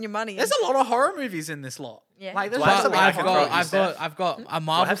 you're putting your money in. There's a lot of horror movies in this lot. Yeah. Like, there's Do I have But something I I've can throw at you, got Steph? a Do I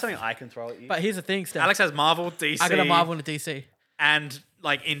Marvel. have something I can throw at you? But here's the thing, Steph. Alex has Marvel, DC. I got a Marvel and a DC. and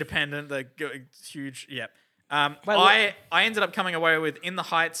like independent, the huge. Yep. Wait, I ended up coming away with In the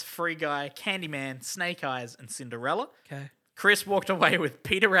Heights, Free Guy, Candyman, Snake Eyes, and Cinderella. Okay. Chris walked away with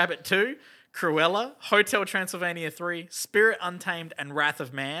Peter Rabbit 2, Cruella, Hotel Transylvania 3, Spirit Untamed, and Wrath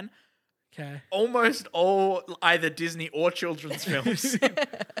of Man. Okay. Almost all either Disney or children's films. Dude,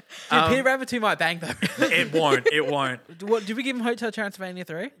 Peter Rabbit 2 might bang though. It won't. It won't. What did we give him Hotel Transylvania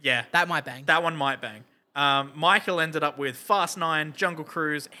 3? Yeah. That might bang. That one might bang. Michael ended up with Fast 9, Jungle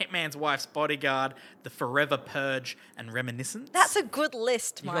Cruise, Hitman's Wife's Bodyguard, The Forever Purge, and Reminiscence. That's a good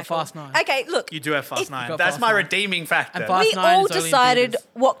list, got Michael. Fast 9. Okay, look. You do have Fast If- 9. got That's Fast my 9. redeeming factor. And Fast We 9 all is only in decided theaters.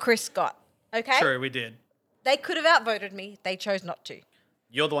 what Chris got. Okay. True, we did. They could have outvoted me. They chose not to.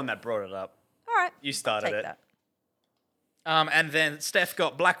 You're the one that brought it up. All right. You started Take it. that. And then Steph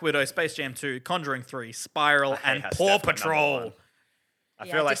got Black Widow, Space Jam 2, Conjuring 3, Spiral, I hate and how Paw Steph got number Patrol. one. I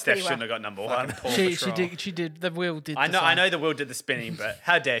Yeah, feel like did Steph pretty shouldn't well. have got number one. Paw She Patrol. did. The wheel did. I decide. know the Will did the spinning, but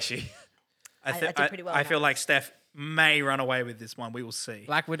how dare she? I did pretty well I on feel that. like Steph may run away with this one. We will see.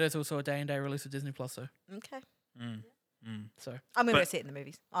 Black Widow's also a day-and-day release of Disney Plus, so Okay. so I'm going to go But- see it in the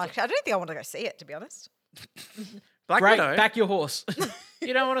movies. Actually, I don't think I want to go see it, to be honest. Black great. Widow. Back your horse.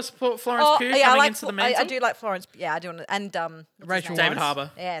 You don't want to support Florence Pugh yeah, I coming like. into the I mantle? do like Florence. Yeah, I do. And what's his Rachel name? David Weisz.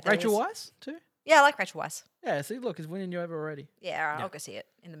 Harbour. Yeah, there Rachel is. Weisz too. Yeah, I like Rachel Weisz. Yeah, see, look, he's winning you over already. Yeah, all right, I'll go see it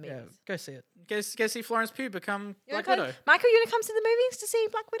in the movies. Yeah, go see it. Go see Florence Pugh become You Black wanna come- Widow. Michael, you want to come to the movies to see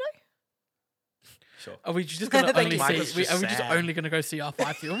Black Widow? Sure. Are we just gonna Thank only you. Michael's see? just Are we just sad. only gonna go see our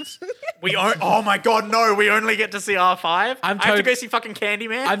 5 films? Oh my god, no! We only get to see R5. I have to tot- go see fucking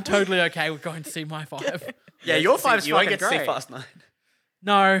Candyman. I'm totally okay with going to see my 5. yeah, your five's You won't fucking get to see great. Fast 9.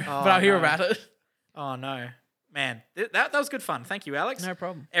 No, but I'll hear no. about it. Oh no, man, that was good fun. Thank you, Alex. No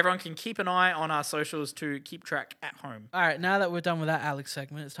problem. Everyone can keep an eye on our socials to keep track at home. All right, now that we're done with that Alex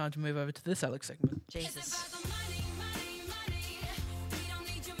segment, it's time to move over to this Alex segment. Jesus.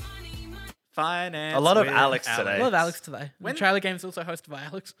 Finance. A lot of with Alex today. I love Alex today. When- The trailer game is also hosted by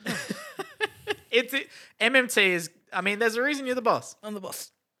Alex. MMT is. I mean, there's a reason you're the boss. I'm the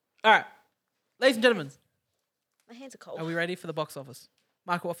boss. All right, ladies and gentlemen, My hands are cold. are we ready for the box office?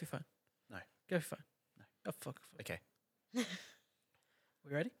 Michael, off your phone. No. Go off your phone. No. Oh, fuck. Okay. We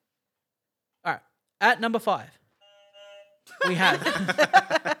ready? All right. At number 5, we have.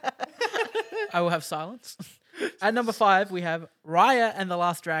 I will have silence. At number 5, we have Raya and the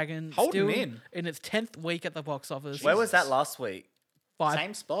Last Dragon. Holding still in. its 10th week at the box office. Where was that last week? 5. Same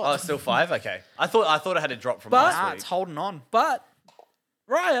Oh, spot. still 5? Okay. I thought it had a drop from But- last Ah, week. it's holding on. But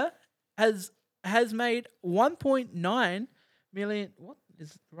Raya has made 1.9 million. What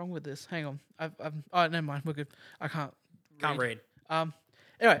is wrong with this? Hang on. Oh, never mind. We're good. I can't. Can't read.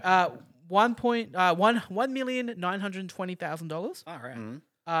 Anyway, $1,920,000. All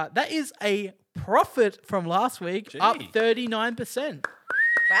right. That is a profit from last week, up Gee. 39%.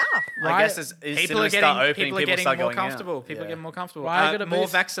 Wow. I guess as People are cinemas getting, start opening, people are getting start more going out. comfortable. People are Yeah. getting more comfortable. Right, got a More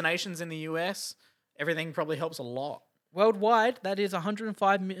boost. vaccinations in the US. Everything probably helps a lot. Worldwide, that is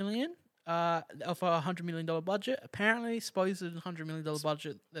 105 million of a $100 million budget. Apparently, supposed $100 million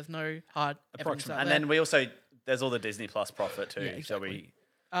budget. There's no hard evidence out And there. then we also, there's all the Disney Plus profit too. Yeah, So exactly.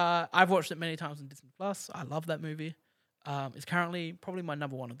 I've watched it many times on Disney Plus. I love that movie. It's currently probably my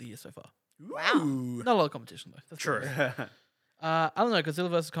number 1 of the year so far. Wow. Not a lot of competition though. That's True. I don't know. Godzilla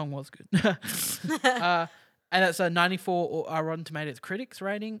vs Kong was good. And it's a 94 Rotten Tomatoes critics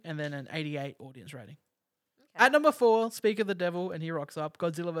rating, and then an 88 audience rating. Okay. At number 4, Speak of the Devil, and he rocks up.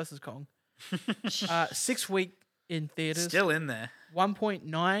 Godzilla vs Kong. 6 week in theaters. Still in there.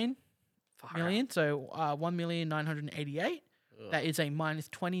 1.9 Far million, so 1,988,000. That is a minus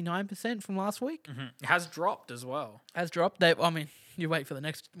 29% from last week. out. It has dropped as well. Has dropped. I mean, you wait for the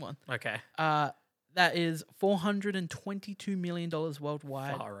next one. Okay. That is $422 million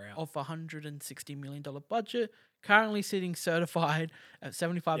worldwide Far out. of a $160 million budget. Currently sitting certified at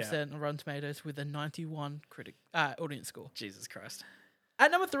 75% on Rotten Tomatoes with a 91 audience score. Jesus Christ.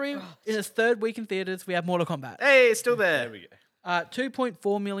 At number 3, in its 3rd week in theaters, we have Mortal Kombat. Hey, it's still there there. we go.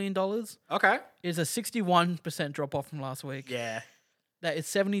 $2.4 million Okay. is a 61% drop off from last week. Yeah. That is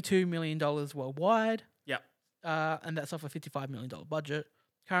 $72 million worldwide. Yep. And that's off a $55 million budget.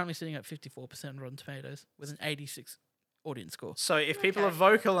 Currently sitting at 54% on Rotten Tomatoes with an 86 audience score. So if people are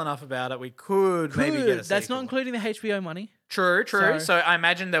vocal enough about it, we could maybe get a That's not sequel. including the HBO money. True. So- So I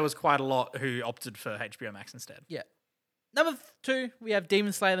imagine there was quite a lot who opted for HBO Max instead. Yeah. Number 2, we have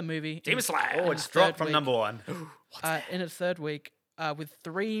Demon Slayer the movie. Demon Slayer. Oh, in it's its dropped third from week. number 1. In its 3rd week with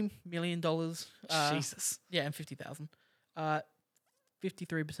 $3 million. Jesus. Yeah, and 50,000.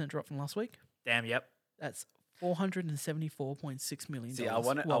 53% drop from last week. Damn. Yep. That's $474.6 million See, I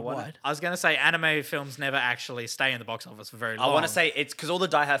wanna- worldwide. I was gonna say anime films never actually stay in the box office for very long. I want to say it's because all the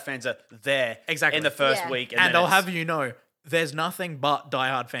Die Hard fans are there Exactly. in the first Yeah. week. and then they'll it's- have you know, there's nothing but Die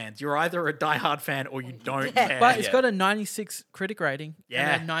Hard fans. You're either a Die Hard fan or you don't Yeah. care. But it's Yeah. got a 96 critic rating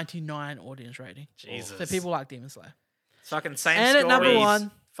Yeah. and a 99 audience rating. Jesus. So people like Demon Slayer. It's fucking same And at number stories.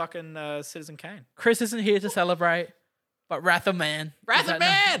 1, Fucking Citizen Kane. Chris isn't here to celebrate, but Wrath of Man. Wrath is of at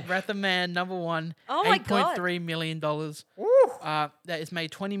Man! Wrath of Man, number 1. Oh my God. $8.3 million. That has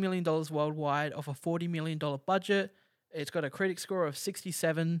made $20 million worldwide off a $40 million budget. It's got a critic score of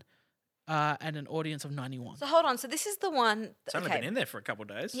 67 and an audience of 91. So hold on. So this is the one. It's only been in there for a couple of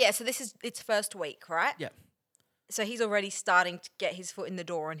days. Yeah. So this is its first week, right? Yeah. So he's already starting to get his foot in the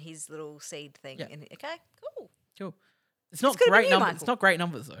door on his little seed thing. Yeah. Okay. Cool. Cool. It's not good to be great you, numbers. Michael. It's not great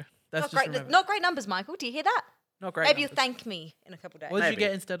numbers though. That's Not just great, remember. not great numbers, Michael. Do you hear that? Not great. Maybe you'll numbers. thank me in a couple of days. What did you Maybe.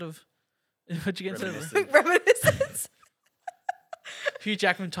 get instead of? What'd you get instead of? Reminiscent. Reminiscence. Hugh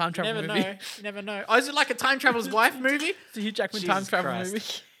Jackman time You travel never movie. know. You never know. Oh, is it like a time traveler's wife movie? It's a Hugh Jackman time Jesus travel Christ.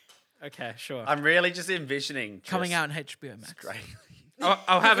 movie Okay, sure. I'm really just envisioning coming just out on HBO Max. Great.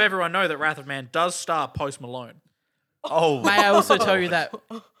 I'll have everyone know that Wrath of Man does star Post Malone. Oh, May I also tell you that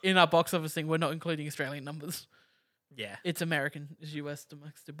in our box office thing, we're not including Australian numbers. Yeah. It's American. It's US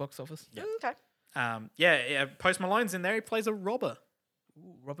domestic box office. Okay. Yeah. Post Malone's in there. He plays a robber.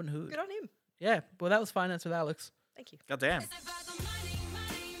 Ooh, Robin Hood. Good on him. Yeah, well, that was Finance with Alex. Thank you. Goddamn.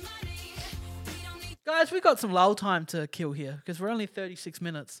 Guys, we got some lull time to kill here because we're only 36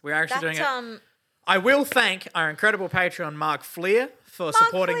 minutes. We're actually That's doing it. I will thank our incredible Patreon, Mark Fleer, for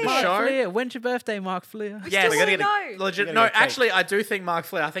supporting the Fleer. show. Mark Fleer, when's your birthday, Mark Fleer? Yes, still gotta wanna get know. legit. gotta No, get cake. actually, I do think Mark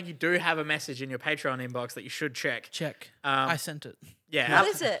Fleer. I think you do have a message in your Patreon inbox that you should check. Check. Um, I sent it. Yeah, What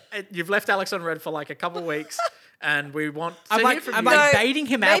is it? You've left Alex on red for like a couple of weeks, and we want to I'm hear like, from I'm you. like No, baiting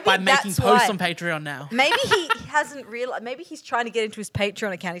him out maybe by making that's posts why. on Patreon now. Maybe he hasn't realized. Maybe he's trying to get into his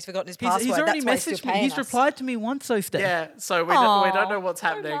Patreon account. He's forgotten his password. He's already That's why he's still messaged me. paying He's us. replied to me once, so Steph. Yeah, so we Aw, don't know what's poor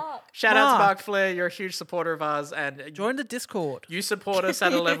happening. Mark. Shout out to Mark. Mark Flair. You're a huge supporter of ours, and Join the Discord. you support us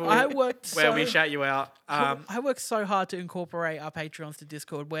at a level I worked where so we shout you out. I work so hard to incorporate our Patreons to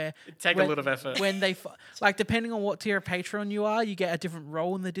Discord where Take a when- little effort. When they like depending on what tier of Patreon you are, you get a different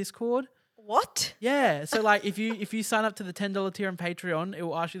role in the Discord. What? Yeah. So like if you sign up to the $10 tier on Patreon, it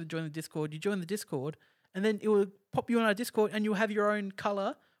will ask you to join the Discord. You join the Discord and then it will pop you on our Discord and you'll have your own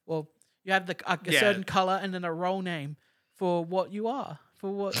color. Well, you have a Yeah. certain color and then a role name for what you are.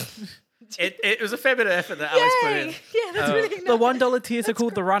 For what It was a fair bit of effort that Alex put in. Yeah, that's really nice. the $1 tiers are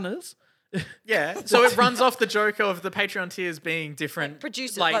called the runners. Yeah, so it runs off the joke of the Patreon tiers being different,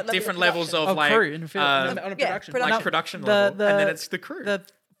 producers, like like different production. levels of Of like crew in a film, uh, on a yeah, production. production. like No, production the- level, and then the- it's the crew. The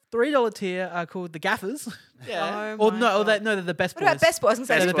 $3 tier are called the gaffers. yeah, Oh Or my no, or God. they're the best What boys. about Best Boy? I was going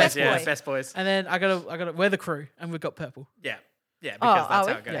to say They're the the Best best Boy. yeah, best boys. And then I gotta we're the crew and we've got purple. Yeah, because Oh, that's are how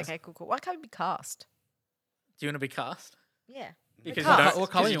we? it goes. Okay, cool. Why can't we be cast? Do you want to be cast? Yeah. Because cast. you don't. What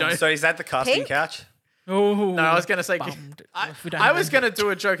colour 'cause you you want? don't. So is that the casting Pink? couch? Oh No, I was gonna say. bummed I, if we don't I have was them. gonna do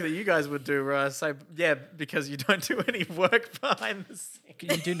a joke that you guys would do, where I say, "Yeah, because you don't do any work behind the scenes."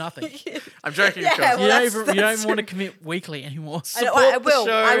 You do nothing. I'm joking, Yeah, of course. well, you don't that's- even you don't that's even want to true. commit weekly anymore. I know, Support I the will.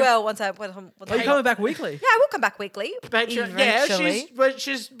 show. I will once I. Once Are you coming back weekly? Yeah, I will come back weekly. Patreon, yeah, eventually.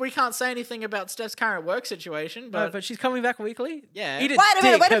 she's. We can't say anything about Steph's current work situation, No, but, but she's coming back weekly. Yeah. Eat Wait a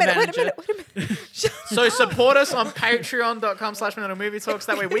minute. dick, Wait a her minute. Wait a manager. minute. Wait a minute. so support us on Patreon.com/Millennial Movie Talks.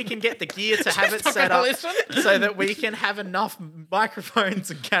 That way we can get the gear to have it set up, so that we can have enough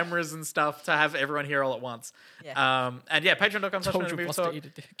microphones and cameras and stuff to have everyone here all at once. Yeah. And yeah, Told Patreon.com/Millennial your Movie boss to Talk. eat a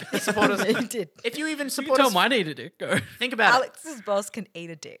dick. Support us. You did. If you even You support tell us, mine to eat a dick. Go. think about it. Alex's boss can eat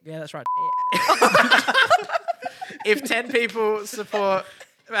a dick. Yeah, that's right. If 10 people support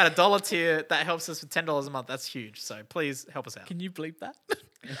about $1 tier, that helps us with $10 a month. That's huge. So please help us out. Can you bleep that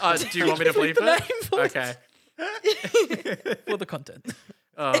Do you want me to bleep the it? name, please? Okay. for the content?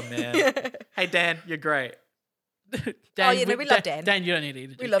 Oh man. Hey Dan, you're great. Dan, yeah, no, we love Dan. Dan, you don't need to eat a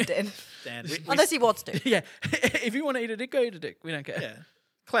dick. We loved it. Dan. Unless he wants to. Yeah, if you want to eat a dick, go eat a dick. We don't care. Yeah.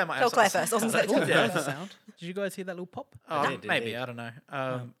 Claire might Tell have Claire something first. to I say was gonna say, about Oh, that. that's a sound. Did you guys hear that little pop? Oh, did, maybe. did. I don't know.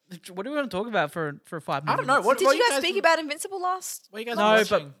 What do we want to talk about for 5 minutes? I don't know. What, Did what you guys guys speak about Invincible last? What you guys No,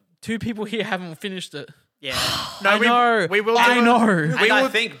 watching? but 2 people here haven't finished it. Yeah. I know. We will. I do know. And We I will-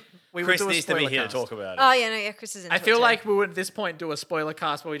 think we will Chris do a needs to be spoiler here cast. to talk about it. Oh, yeah, no, yeah, Chris is in I feel like we would at this point do a spoiler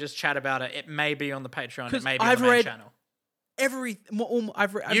cast where we just chat about it. It may be on the Patreon. It 'Cause may be on I've the main read- channel. I've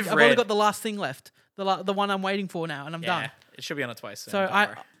You've only read. got the last thing left. The one I'm waiting for now, and I'm Yeah. done. It should be on its way soon. So don't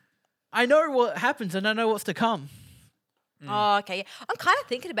worry. I know what happens, and I know what's to come. Oh, okay. Yeah. I'm kind of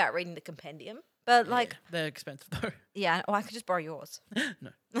thinking about reading the compendium, but like, They're expensive though. yeah. Oh, I could just borrow yours.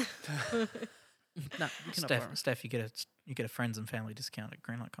 No, you cannot borrow. Steph, you get a friends and family discount at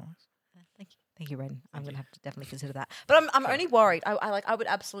Greenlight Comics. Thank you, Ren. I'm gonna have to definitely consider that. But I'm only worried. I would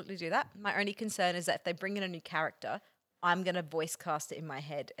absolutely do that. My only concern is that if they bring in a new character, I'm gonna voice cast it in my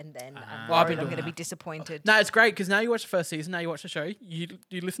head, and then Well, I've I'm been doing gonna be that. disappointed. No, it's great because now you watch the first season. Now you watch the show. You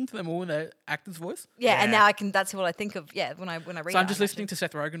listen to them all in their actor's voice. Yeah, and Yeah. now I can. That's what I think of. Yeah, when I read. So I'm it, just listening to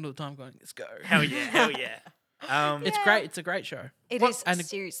Seth Rogen all the time, going, "Let's go." Hell yeah, hell yeah. It's great. It's a great show. It What- is and a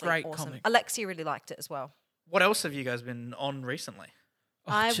seriously great awesome. comic. Alexia really liked it as well. What else have you guys been on recently?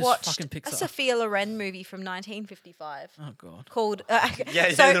 Oh, I just watched fucking a Pixar. Sophia Loren movie from 1955 Oh god. called. Yeah,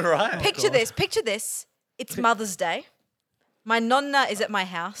 is so that right? Picture God. this. Picture this. It's Mother's Day. My nonna is at my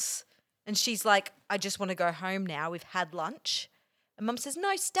house, and she's like, "I just want to go home now. We've had lunch." And Mum says,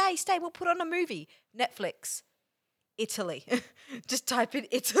 "No, stay. We'll put on a movie, Netflix." Italy. Just type in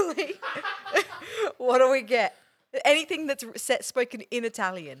Italy. What do we get? Anything that's spoken in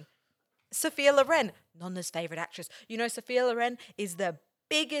Italian. Sophia Loren, Nonna's favorite actress. You know, Sophia Loren is the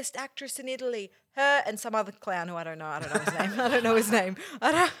biggest actress in Italy. Her and some other clown who I don't know his name. I don't know his name.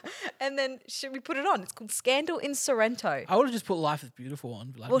 And then should we put it on? It's called Scandal in Sorrento. I would have just put Life is Beautiful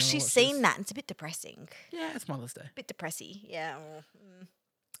on. But Well, she's seen that. It's a bit depressing. Yeah, it's Mother's Day. Bit depressy. Yeah.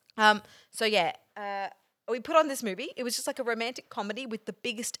 So yeah, we put on this movie. It was just like a romantic comedy with the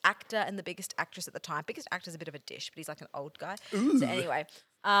biggest actor and the biggest actress at the time. Biggest actor's a bit of a dish, but he's like an old guy. So anyway,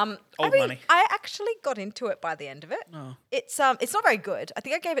 money. I actually got into it by the end of it. Oh. It's not very good. I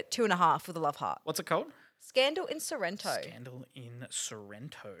think I gave it 2.5 with a love heart. What's it called? Scandal in Sorrento. Scandal in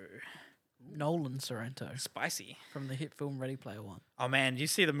Sorrento. Nolan Sorrento Spicy. from the hit film Ready Player One. Oh man, you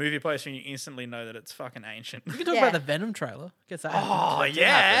see the movie poster and you instantly know that it's fucking ancient. We can talk Yeah. about the Venom trailer. Guess that. Oh happened.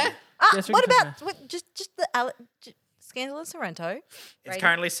 yeah. Yes, we What can talk about just the Scandal in Sorrento? It's Rating?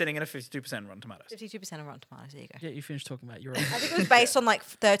 currently sitting at a 52% Rotten Tomatoes. 52% of Rotten Tomatoes. There you go. Yeah, you finished talking about your. I think it was based on like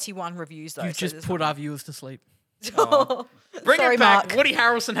 31 reviews though. You've so just there's put not- our viewers to sleep. Bring Sorry, it back. Mark. Woody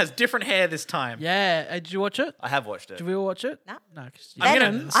Harrelson has different hair this time. Yeah, did you watch it? I have watched it. Did we all watch it? No. No. 'Cause I'm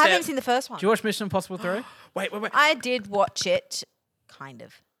gonna Venom. I set- haven't even seen the first one. Did you watch Mission Impossible 3? Wait. I did watch it, kind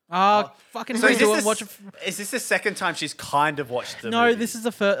of. Oh, fucking So is do it this, and watch it. is this the second time she's kind of watched the No, movie? this is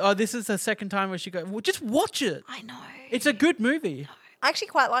the first. Oh, this is the second time where she go. Well, just watch it. I know. It's a good movie. I actually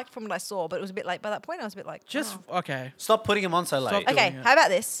quite liked from what I saw, but it was a bit late by that point. I was a bit like, Just oh. okay. Stop putting him on so late. Stop Okay, doing it. how about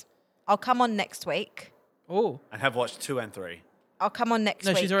this? I'll come on next week. Oh And have watched 2 and 3. I'll come on next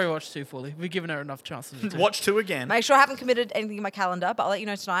no, week. she's already watched 2 fully. We've given her enough chances. To Watch 2 again. Make sure I haven't committed anything in my calendar, but I'll let you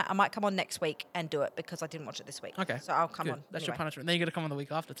know tonight. I might come on next week and do it because I didn't watch it this week. Okay. So I'll come Good. on. That's your anyway. punishment. Then you got to come on the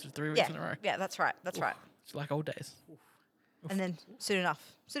week after. It's 3 weeks Yeah, in a row. yeah, that's right. That's right. It's like old days. And then soon enough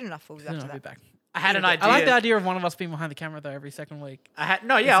we'll be back Then to I'll be that. back. I had an idea. I like the idea of one of us being behind the camera though every second week. I'll It's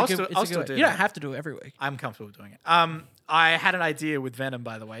a still, good- I'll it's a still good do way. You don't that. have to do it every week. I'm comfortable doing it. I had an idea with Venom,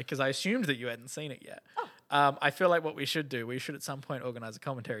 by the way, because I assumed that you hadn't seen it yet. I feel like what we should at some point organize a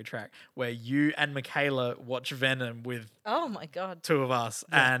commentary track where you and Michaela watch Venom with Oh my god. 2 of us,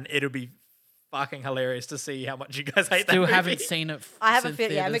 and it'll be fucking hilarious to see how much you guys hate that Still movie. haven't seen it. I haven't since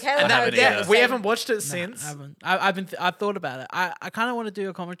feel yeah, theaters. Michaela I haven't knows either. the We same- haven't watched it No, since. I haven't. I've thought about it. I kind of want to do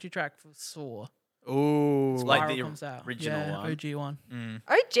a commentary track for Saw. Ooh. Like Spiral the comes out. original Yeah, one. OG one.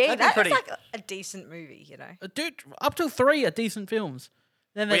 Oh gee, That'd be that pretty- is like a decent movie, you know. Dude, up till 3 are decent films.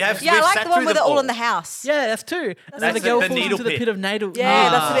 Then We have- Yeah, I We've like sat the one through with them it all all. in the house. Yeah, that's 2. And then That's the the- girl the falls needle into the pit. pit of needle. Yeah,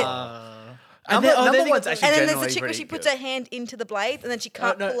 that's a bit. And then, Number then you one's got- actually And then there's the generally chick where pretty she puts good. her hand into the blade and then she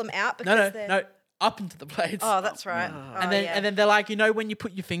can't no. pull them out because no, they're. no, up into the blades. Oh, that's right. Oh, and then yeah. and then they're like, you know, when you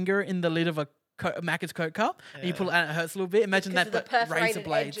put your finger in the lid of a Macca's Coke cup and you pull it out and it hurts a little bit. Imagine because that, of the but razor perforated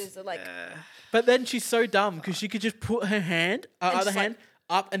blades. edges are like. But then she's so dumb because she could just put her hand, other just, like, hand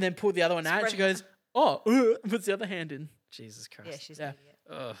up, and then pull the other one out. And she spread- goes, oh, puts the other hand in. Jesus Christ. Yeah, she's Yeah. an idiot.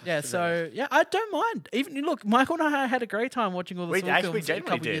 Ugh. Yeah, so yeah, I don't mind. Even look, Michael and I had a great time watching all the We Saw actually films a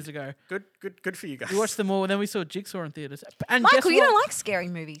genuinely couple years did. ago. Good for you guys. We watched them all, and then we saw Jigsaw in theaters. And guess Michael, you what? don't like scary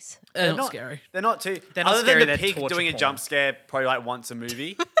movies. They're not not- scary. They're not too. They're not other scary, than they're the pig torture doing a porn. jump scare probably like once a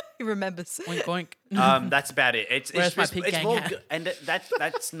movie. He remembers. Oink oink. That's about it. Where's my pig it's gang more hat? and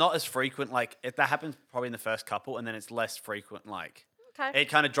that's not as frequent. Like that happens probably in the first couple, and then it's less frequent. Like Okay. it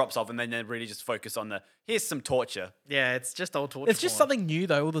kind of drops off, and then they really just focus on the here's some torture. Yeah, it's just old torture. It's just porn. something new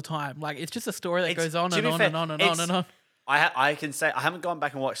though all the time. Like it's just a story that It's- goes on to and be on fair, and on and on it's- and on. I can say I haven't gone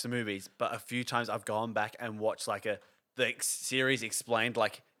back and watched the movies, but a few times I've gone back and watched like the series explained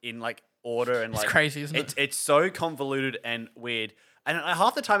like in like order and It's like crazy, isn't it? It's so convoluted and weird. And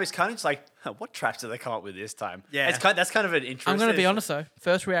half the time it's kind of just like, what traps did they come up with this time? Yeah. That's kind of an interesting. I'm gonna be honest though.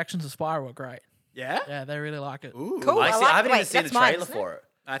 First reactions of Spiral were great. Yeah? Yeah, they really like it. Ooh. Cool. I I haven't like- even wait, seen the that's mine, trailer isn't it? for it.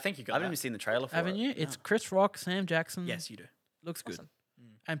 I think you I got haven't that. even seen the trailer for Haven't it. you? It's Chris Rock, Sam Jackson. Yes, you do. Looks good. Awesome.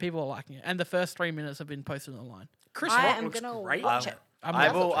 And people are liking it. And the first 3 minutes have been posted online. Chris I Rock am looks gonna great. watch it. I'm I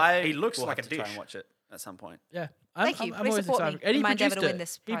up will. for it. I He looks will like have a to try dish. and watch it at some point. Yeah. Thank you. I'm Please always support me. excited. And he Remind David produced to it. win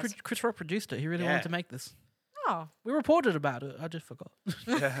this He prize. Chris Rock produced it. He really Yeah. wanted to make this. Oh. We reported about it. I just forgot.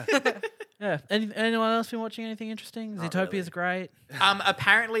 Yeah. Anyone else been watching anything interesting? Zootopia is great.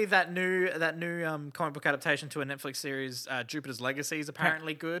 Apparently that new comic book adaptation to a Netflix series, Jupiter's Legacy, is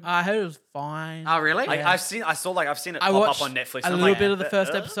apparently good. I heard it was fine. Oh, really? I've seen it I pop watched up on Netflix. a and I'm little like, bit of the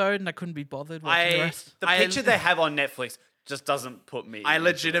first uh, episode, and I couldn't be bothered watching the rest. The picture they have on Netflix just doesn't put me. I into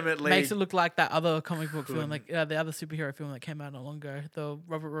it. legitimately Makes it look like that other comic book film, like the other superhero film that came out not long ago, the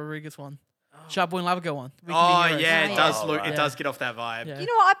Robert Rodriguez one, Sharp Boy and Lava Girl one. We Can Be Oh Heroes. yeah, Oh, it does yeah. look. Right. It does get off that vibe. Yeah. You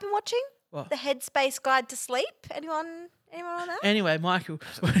know what I've been watching? What? The Headspace Guide to Sleep. Anyone Anyone on that? Anyway, Michael.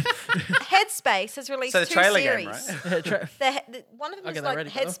 Headspace has released So the two trailer series. game, right? One of them Okay, is they're like ready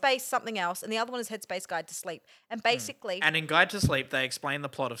to go. Headspace something else, and the other one is Headspace Guide to Sleep. And basically, And in Guide to Sleep, they explain the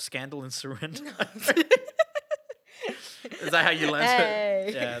plot of Scandal in Surrender. Is that how you learned Hey.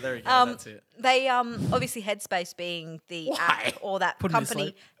 it? Yeah, there you go. That's it. they obviously Headspace being the Why? app or that Put 'em to company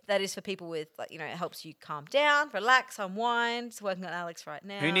sleep. that is for people with like it helps you calm down, relax, unwind. It's working on Alex right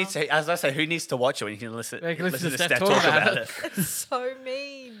now. Who needs to, as I say, who needs to watch it when you can listen, Yeah, you can listen to Steph talk about it? So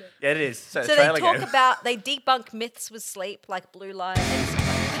mean. Yeah, it is. So, So the they trailer talk game. about they debunk myths with sleep like blue light.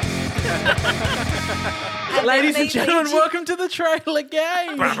 And Ladies then and they gentlemen, lead you- welcome to the trailer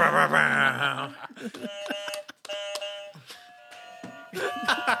game.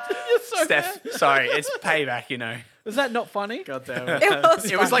 Steph, sorry, it's payback, you know. Was that not funny? God damn it. It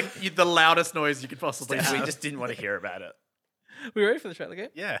was. It was funny. like the loudest noise you could possibly Steph, we have. just didn't want to hear about it. We ready for the trailer game?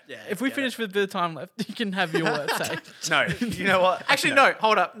 Yeah. If we finish with a bit of time left, you can have your word say. No, you know what? Actually, no,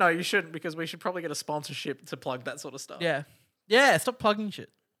 hold up. No, you shouldn't because we should probably get a sponsorship to plug that sort of stuff. Yeah. Yeah, stop plugging shit.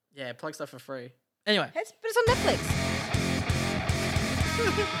 Yeah, plug stuff for free. Anyway, But it's on Netflix.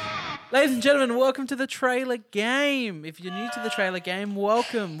 ladies and gentlemen, welcome to the trailer game. If you're new to the trailer game,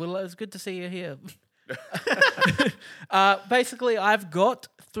 welcome. Well, it's good to see you here. Basically, I've got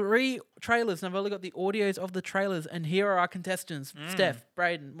 3 trailers, and I've only got the audios of the trailers, and here are our contestants: Steph,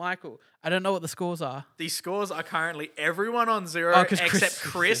 Braden, Michael. I don't know what the scores are. These scores are currently everyone on 0 Oh, 'cause except Chris-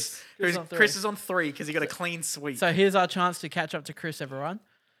 Chris. Chris is on 3. Chris is on 3 because he got a clean sweep. So here's our chance to catch up to Chris, everyone.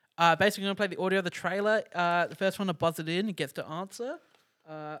 Basically, I'm going to play the audio of the trailer. The first one to buzz it in gets to answer.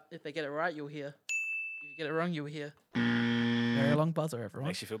 If they get it right, you'll hear. If you get it wrong, you'll hear. Very long buzzer, everyone.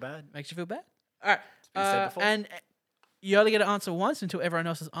 Makes you feel bad. Makes you feel bad. All right. been said before. And you only get to answer once until everyone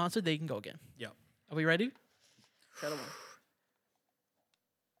else has answered. Then you can go again. Yep. Are we ready? I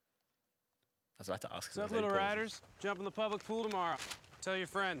was about to ask. What's up, little riders? Jump in the public pool tomorrow. Tell your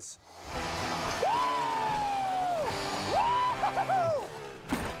friends.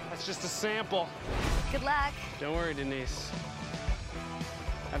 That's just a sample. Good luck. Don't worry, Denise.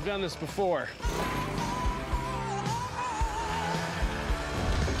 I've done this before.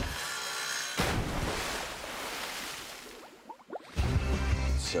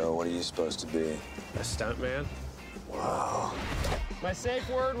 So, what are you supposed to be? A stuntman. Wow. My safe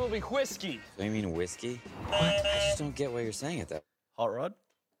word will be whiskey. Do you mean whiskey? I just don't get why you're saying it that. Hot rod.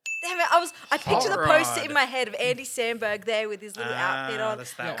 Damn it! I picture the Hot poster in Rod. my head of Andy Samberg there with his little outfit on.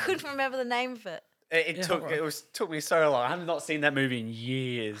 that's that I one. couldn't remember the name of it. It took me so long. I have not seen that movie in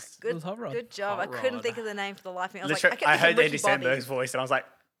years. Good, was Hot Rod. good job. Hot I couldn't Rod. think of the name for the life of me. I was Literally, like, I I heard kept Andy thinking Ricky Bobby. Samberg's voice, and I was like,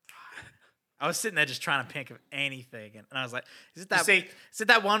 I was sitting there just trying to think of anything, and I was like, "Is it that? see- is it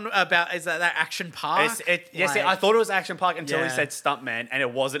that one about? Is that Action Park?" yes, Like- I thought it was Action Park until he Yeah. said stuntman, and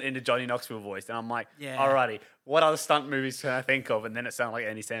it wasn't in the Johnny Knoxville voice. And I'm like, Yeah. alrighty, what other stunt movies can I think of? And then it sounded like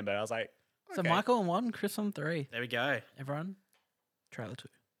Andy Samberg. I was like, So okay. Michael on 1, Chris on 3. There we go. Everyone, trailer 2.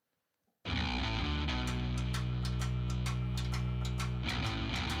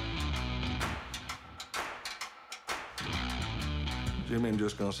 Jimmy, I'm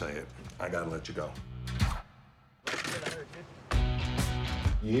just gonna say it. I gotta let you go.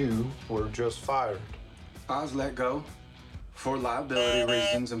 You were just fired. I was let go for liability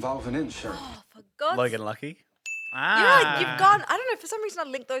reasons involving insurance. Oh, for God's Logan Lucky. You know, like, you've gone. I don't know. For some reason, I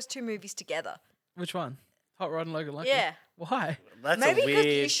linked those 2 movies together. Which one? Hot Rod and Logan Lucky? Yeah. Why? That's Maybe a because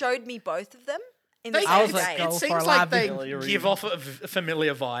you weird. showed me both of them in the They- same I was day. like, go it for seems a like they liability give reason. off a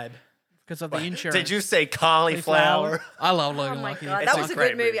familiar vibe. Because of the insurance. Did you say cauliflower? I love Oh Logan my Lucky. god, It's that a was a great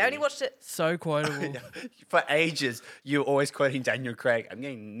good movie. I movie. only watched it. So quotable. For ages, you were always quoting Daniel Craig. I'm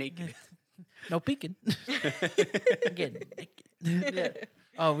getting naked. No peeking. Again. Yeah.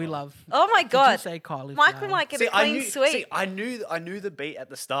 Oh, we love. Oh my Did you god, say cauliflower? Michael might get a clean sweep. I knew the beat at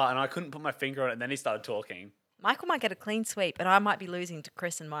the start, and I couldn't put my finger on it. And then he started talking. Michael might get a clean sweep, and I might be losing to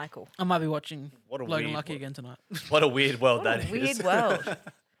Chris and Michael. I might be watching What a Logan weird Lucky one. again tonight. What a weird world What that a is. weird world.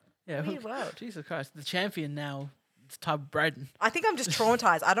 Yeah. Weird world. Jesus Christ. The champion now. It's Tub Braden. I think I'm just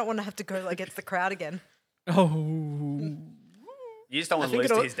traumatized. I don't want to have to go against the crowd again. Oh. You just don't want to think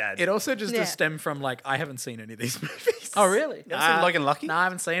lose it to al- his dad. It also just Yeah. does stem from like I haven't seen any of these movies. Oh, really? You ever seen Logan Lucky? No, I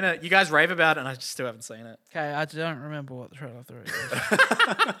haven't seen it. You guys rave about it, and I just still haven't seen it. Okay, I don't remember what the trailer 3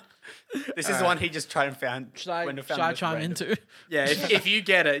 is. This is the one he just tried and found. Should I, when he should found I it was chime random. into? Yeah, if you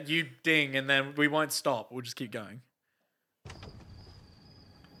get it, you ding, and then we won't stop. We'll just keep going.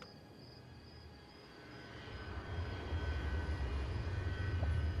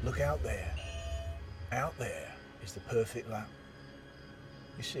 Look out there. Out there is the perfect lap.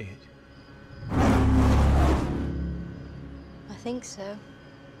 You see it? I think so.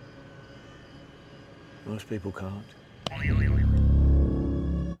 Most people can't.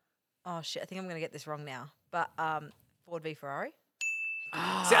 Oh shit! I think I'm gonna get this wrong now. But Ford v Ferrari.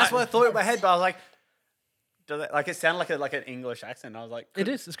 See, that's what I thought in my head, but I was like, like it sounded like an English accent. I was like, It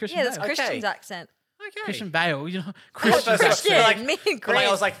is. It's Christian Yeah, Bale. that's Christian's accent. okay. Christian Bale. You know, Oh, Christian. Christian. But like, Me and but like, I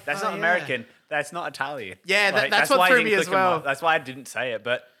Chris. was like, that's not yeah. American. That's not Italian. Yeah, Like, that's what why I threw didn't me as click in my- well. That's why I didn't say it.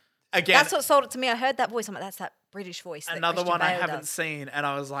 But Again, That's what sold it to me. I heard that voice. I'm like, that's that British voice. that another Christian one I Bale haven't does. seen, and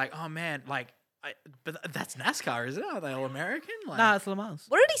I was like, oh man, but that's NASCAR, is it? Are they all American? Like, Nah, it's Le Mans.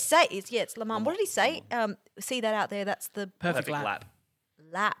 What did he say? It's Le Mans. What did he say? See that out there? That's the Perfect lap.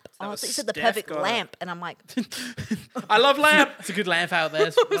 lap. Oh, I was thought you said the Steph perfect got it. lamp, and I'm like, I love lamp. It's a good lamp out there.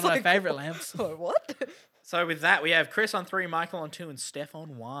 It's one of my like, favorite lamps. what? So with that, we have Chris on 3, Michael on 2, and Steph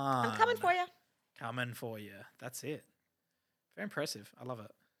on 1. I'm coming for you. Coming for you. That's it. Very impressive. I love it.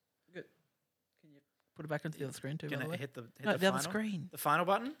 Put it back onto the other screen too. By Gonna the way. hit the No, the other final? screen. The final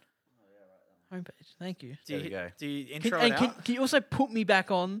button. Homepage. Thank you. Do you, There we go. do you Can, intro and it can, out? can you also put me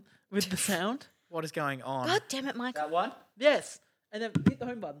back on with the sound? What is going on? God damn it, Michael. that one. Yes. And then hit the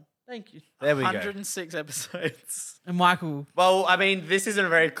home button. Thank you. There we go. 106 episodes. And Michael, Well, I mean, this isn't a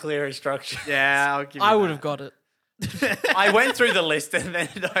very clear instruction. Yeah, I'll give you I would that. have got it. I went through the list and then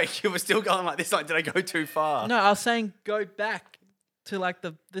like you were still going like this. Like, did I go too far? No, I was saying go back to like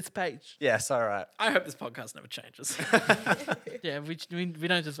this page. Yes, all right. I hope this podcast never changes. Yeah, we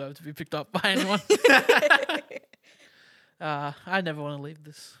don't deserve to be picked up by anyone. I never want to leave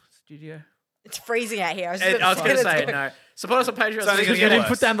this studio. It's freezing out here. I was, I was going to say, no. no. Support us on Patreon. only So we gonna can get get You worse.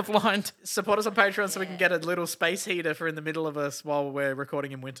 put down the blind support us on Patreon so we can get a little space heater for in the middle of us while we're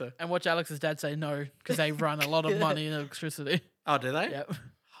recording in winter. and watch Alex's dad say no because they run a lot of money in electricity. Oh, do they? Yep.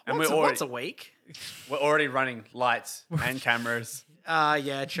 And Once, we're already once a week. we're already running lights and cameras.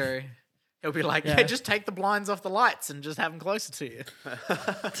 Yeah, true. He'll be like, yeah, Yeah. just take the blinds off the lights and just have them closer to you.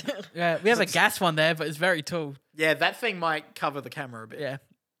 Yeah, we have a gas one there, but it's very tall. Yeah, that thing might cover the camera a bit. Yeah.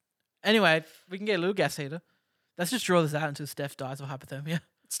 Anyway, we can get a little gas heater. Let's just draw this out until Steph dies of hypothermia.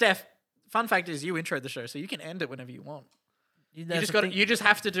 Steph, fun fact is you introed the show, so you can end it whenever you want. You You just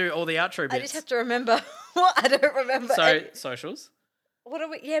have to do all the outro bits. I just have to remember. What? I don't remember. So any- socials. what are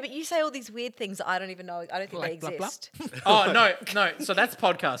we? Yeah, but you say all these weird things that I don't even know. I don't think Like they blah, blah? exist. Oh no. So that's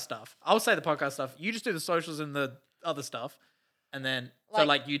podcast stuff. I'll say the podcast stuff. You just do the socials and the other stuff, and then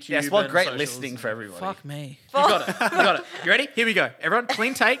Like- YouTube. Yes, what and great socials listening and- for everybody. Fuck me. You got it. You got it. You ready? Here we go. Everyone,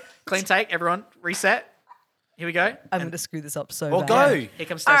 clean take. Clean take. Everyone, reset. Here we go. I'm going to screw this up so Well, bad. go. Here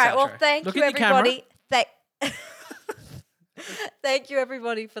comes All Steph's right. Well, outro. thank Look you, at the camera. everybody. Thank you,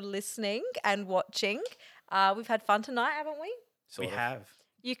 everybody, for listening and watching. We've had fun tonight, haven't we? We have.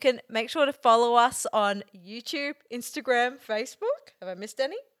 You can make sure to follow us on YouTube, Instagram, Facebook. Have I missed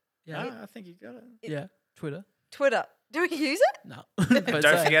any? Yeah. No, I think you got it. Yeah. Twitter. Twitter. Do we use it? No. Don't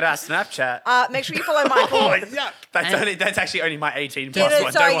forget our Snapchat. Make sure you follow Michael. Yuck. That's actually only my 18 Yeah, plus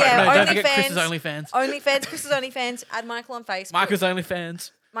one. sorry, Don't worry yeah, about No, it. don't forget Chris's OnlyFans. OnlyFans. OnlyFans, Chris's OnlyFans. Add Michael on Facebook. Michael's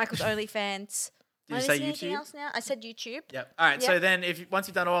OnlyFans. Michael's OnlyFans. Did you Am I say missing anything YouTube? else now? I said YouTube. Yep. All right. So Yep. then, once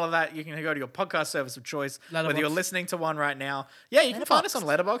you've done all of that, you can go to your podcast service of choice. Whether you're Letterboxd. listening to one right now, yeah, you can find us on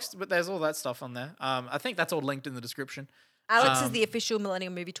Letterboxd. Letterboxd, but there's all that stuff on there. I think that's all linked in the description. Alex is the official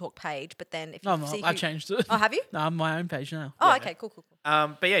Millennial Movie Talk page, but then if you No, I'm not. see I who- changed it. Oh, have you? No, I'm my own page now. Oh, okay, cool.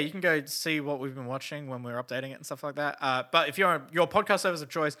 But yeah, you can go see what we've been watching when we're updating it and stuff like that. But if you're on your podcast service of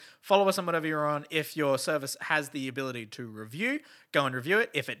choice, follow us on whatever you're on. If your service has the ability to review, go and review it.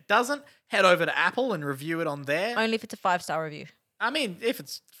 If it doesn't, head over to Apple and review it on there. Only if it's a 5-star review. I mean, if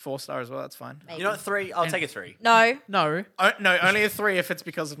it's 4-star as well, that's fine. Maybe. You know what? 3? I'll take a 3. No. No. No, only a 3 if it's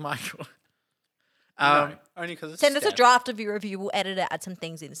because of Michael. No, only because it's Send us a Steph. draft of your review. We'll edit it, add some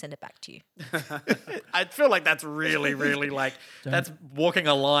things in, and send it back to you. I feel like that's really, really like that's walking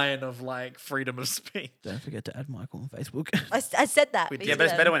a line of like freedom of speech. Don't forget to add Michael on Facebook. I said that. did. Yeah, but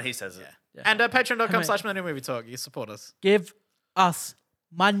it's better when he says it. And Patreon.com I mean- /MillennialMovieTalk. You support us. Give us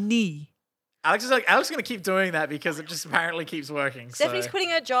money. Alex is gonna keep doing that because it just apparently keeps working. Stephanie's so.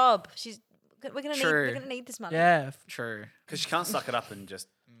 quitting her job. We're True. gonna need this money. Yeah. True. Because she can't suck it up and just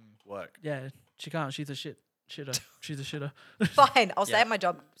work. Yeah. She can't. She's a shitter. She's a shitter. Fine. I'll stay at my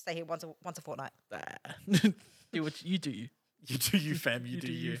job. Stay here once a fortnight. Do what you do. You You do you, fam. You,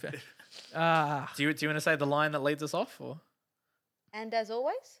 do you. fam. Do you want to say the line that leads us off, or And as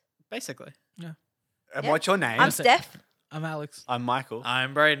always, basically? And Yeah. what's your name? I'm Steph. I'm Alex. I'm Michael.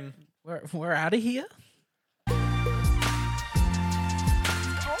 I'm Braden. We're out of here.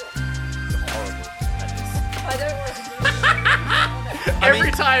 I don't want to.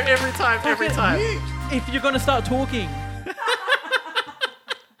 Every time. If you're gonna start talking. Did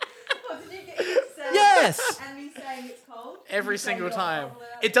you get yourself Yes. and me saying it's cold? Every single time.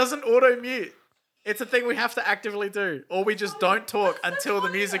 It doesn't auto mute. It's a thing we have to actively do, or we just don't talk until the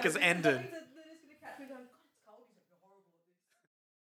music has ended. They're just gonna catch me going,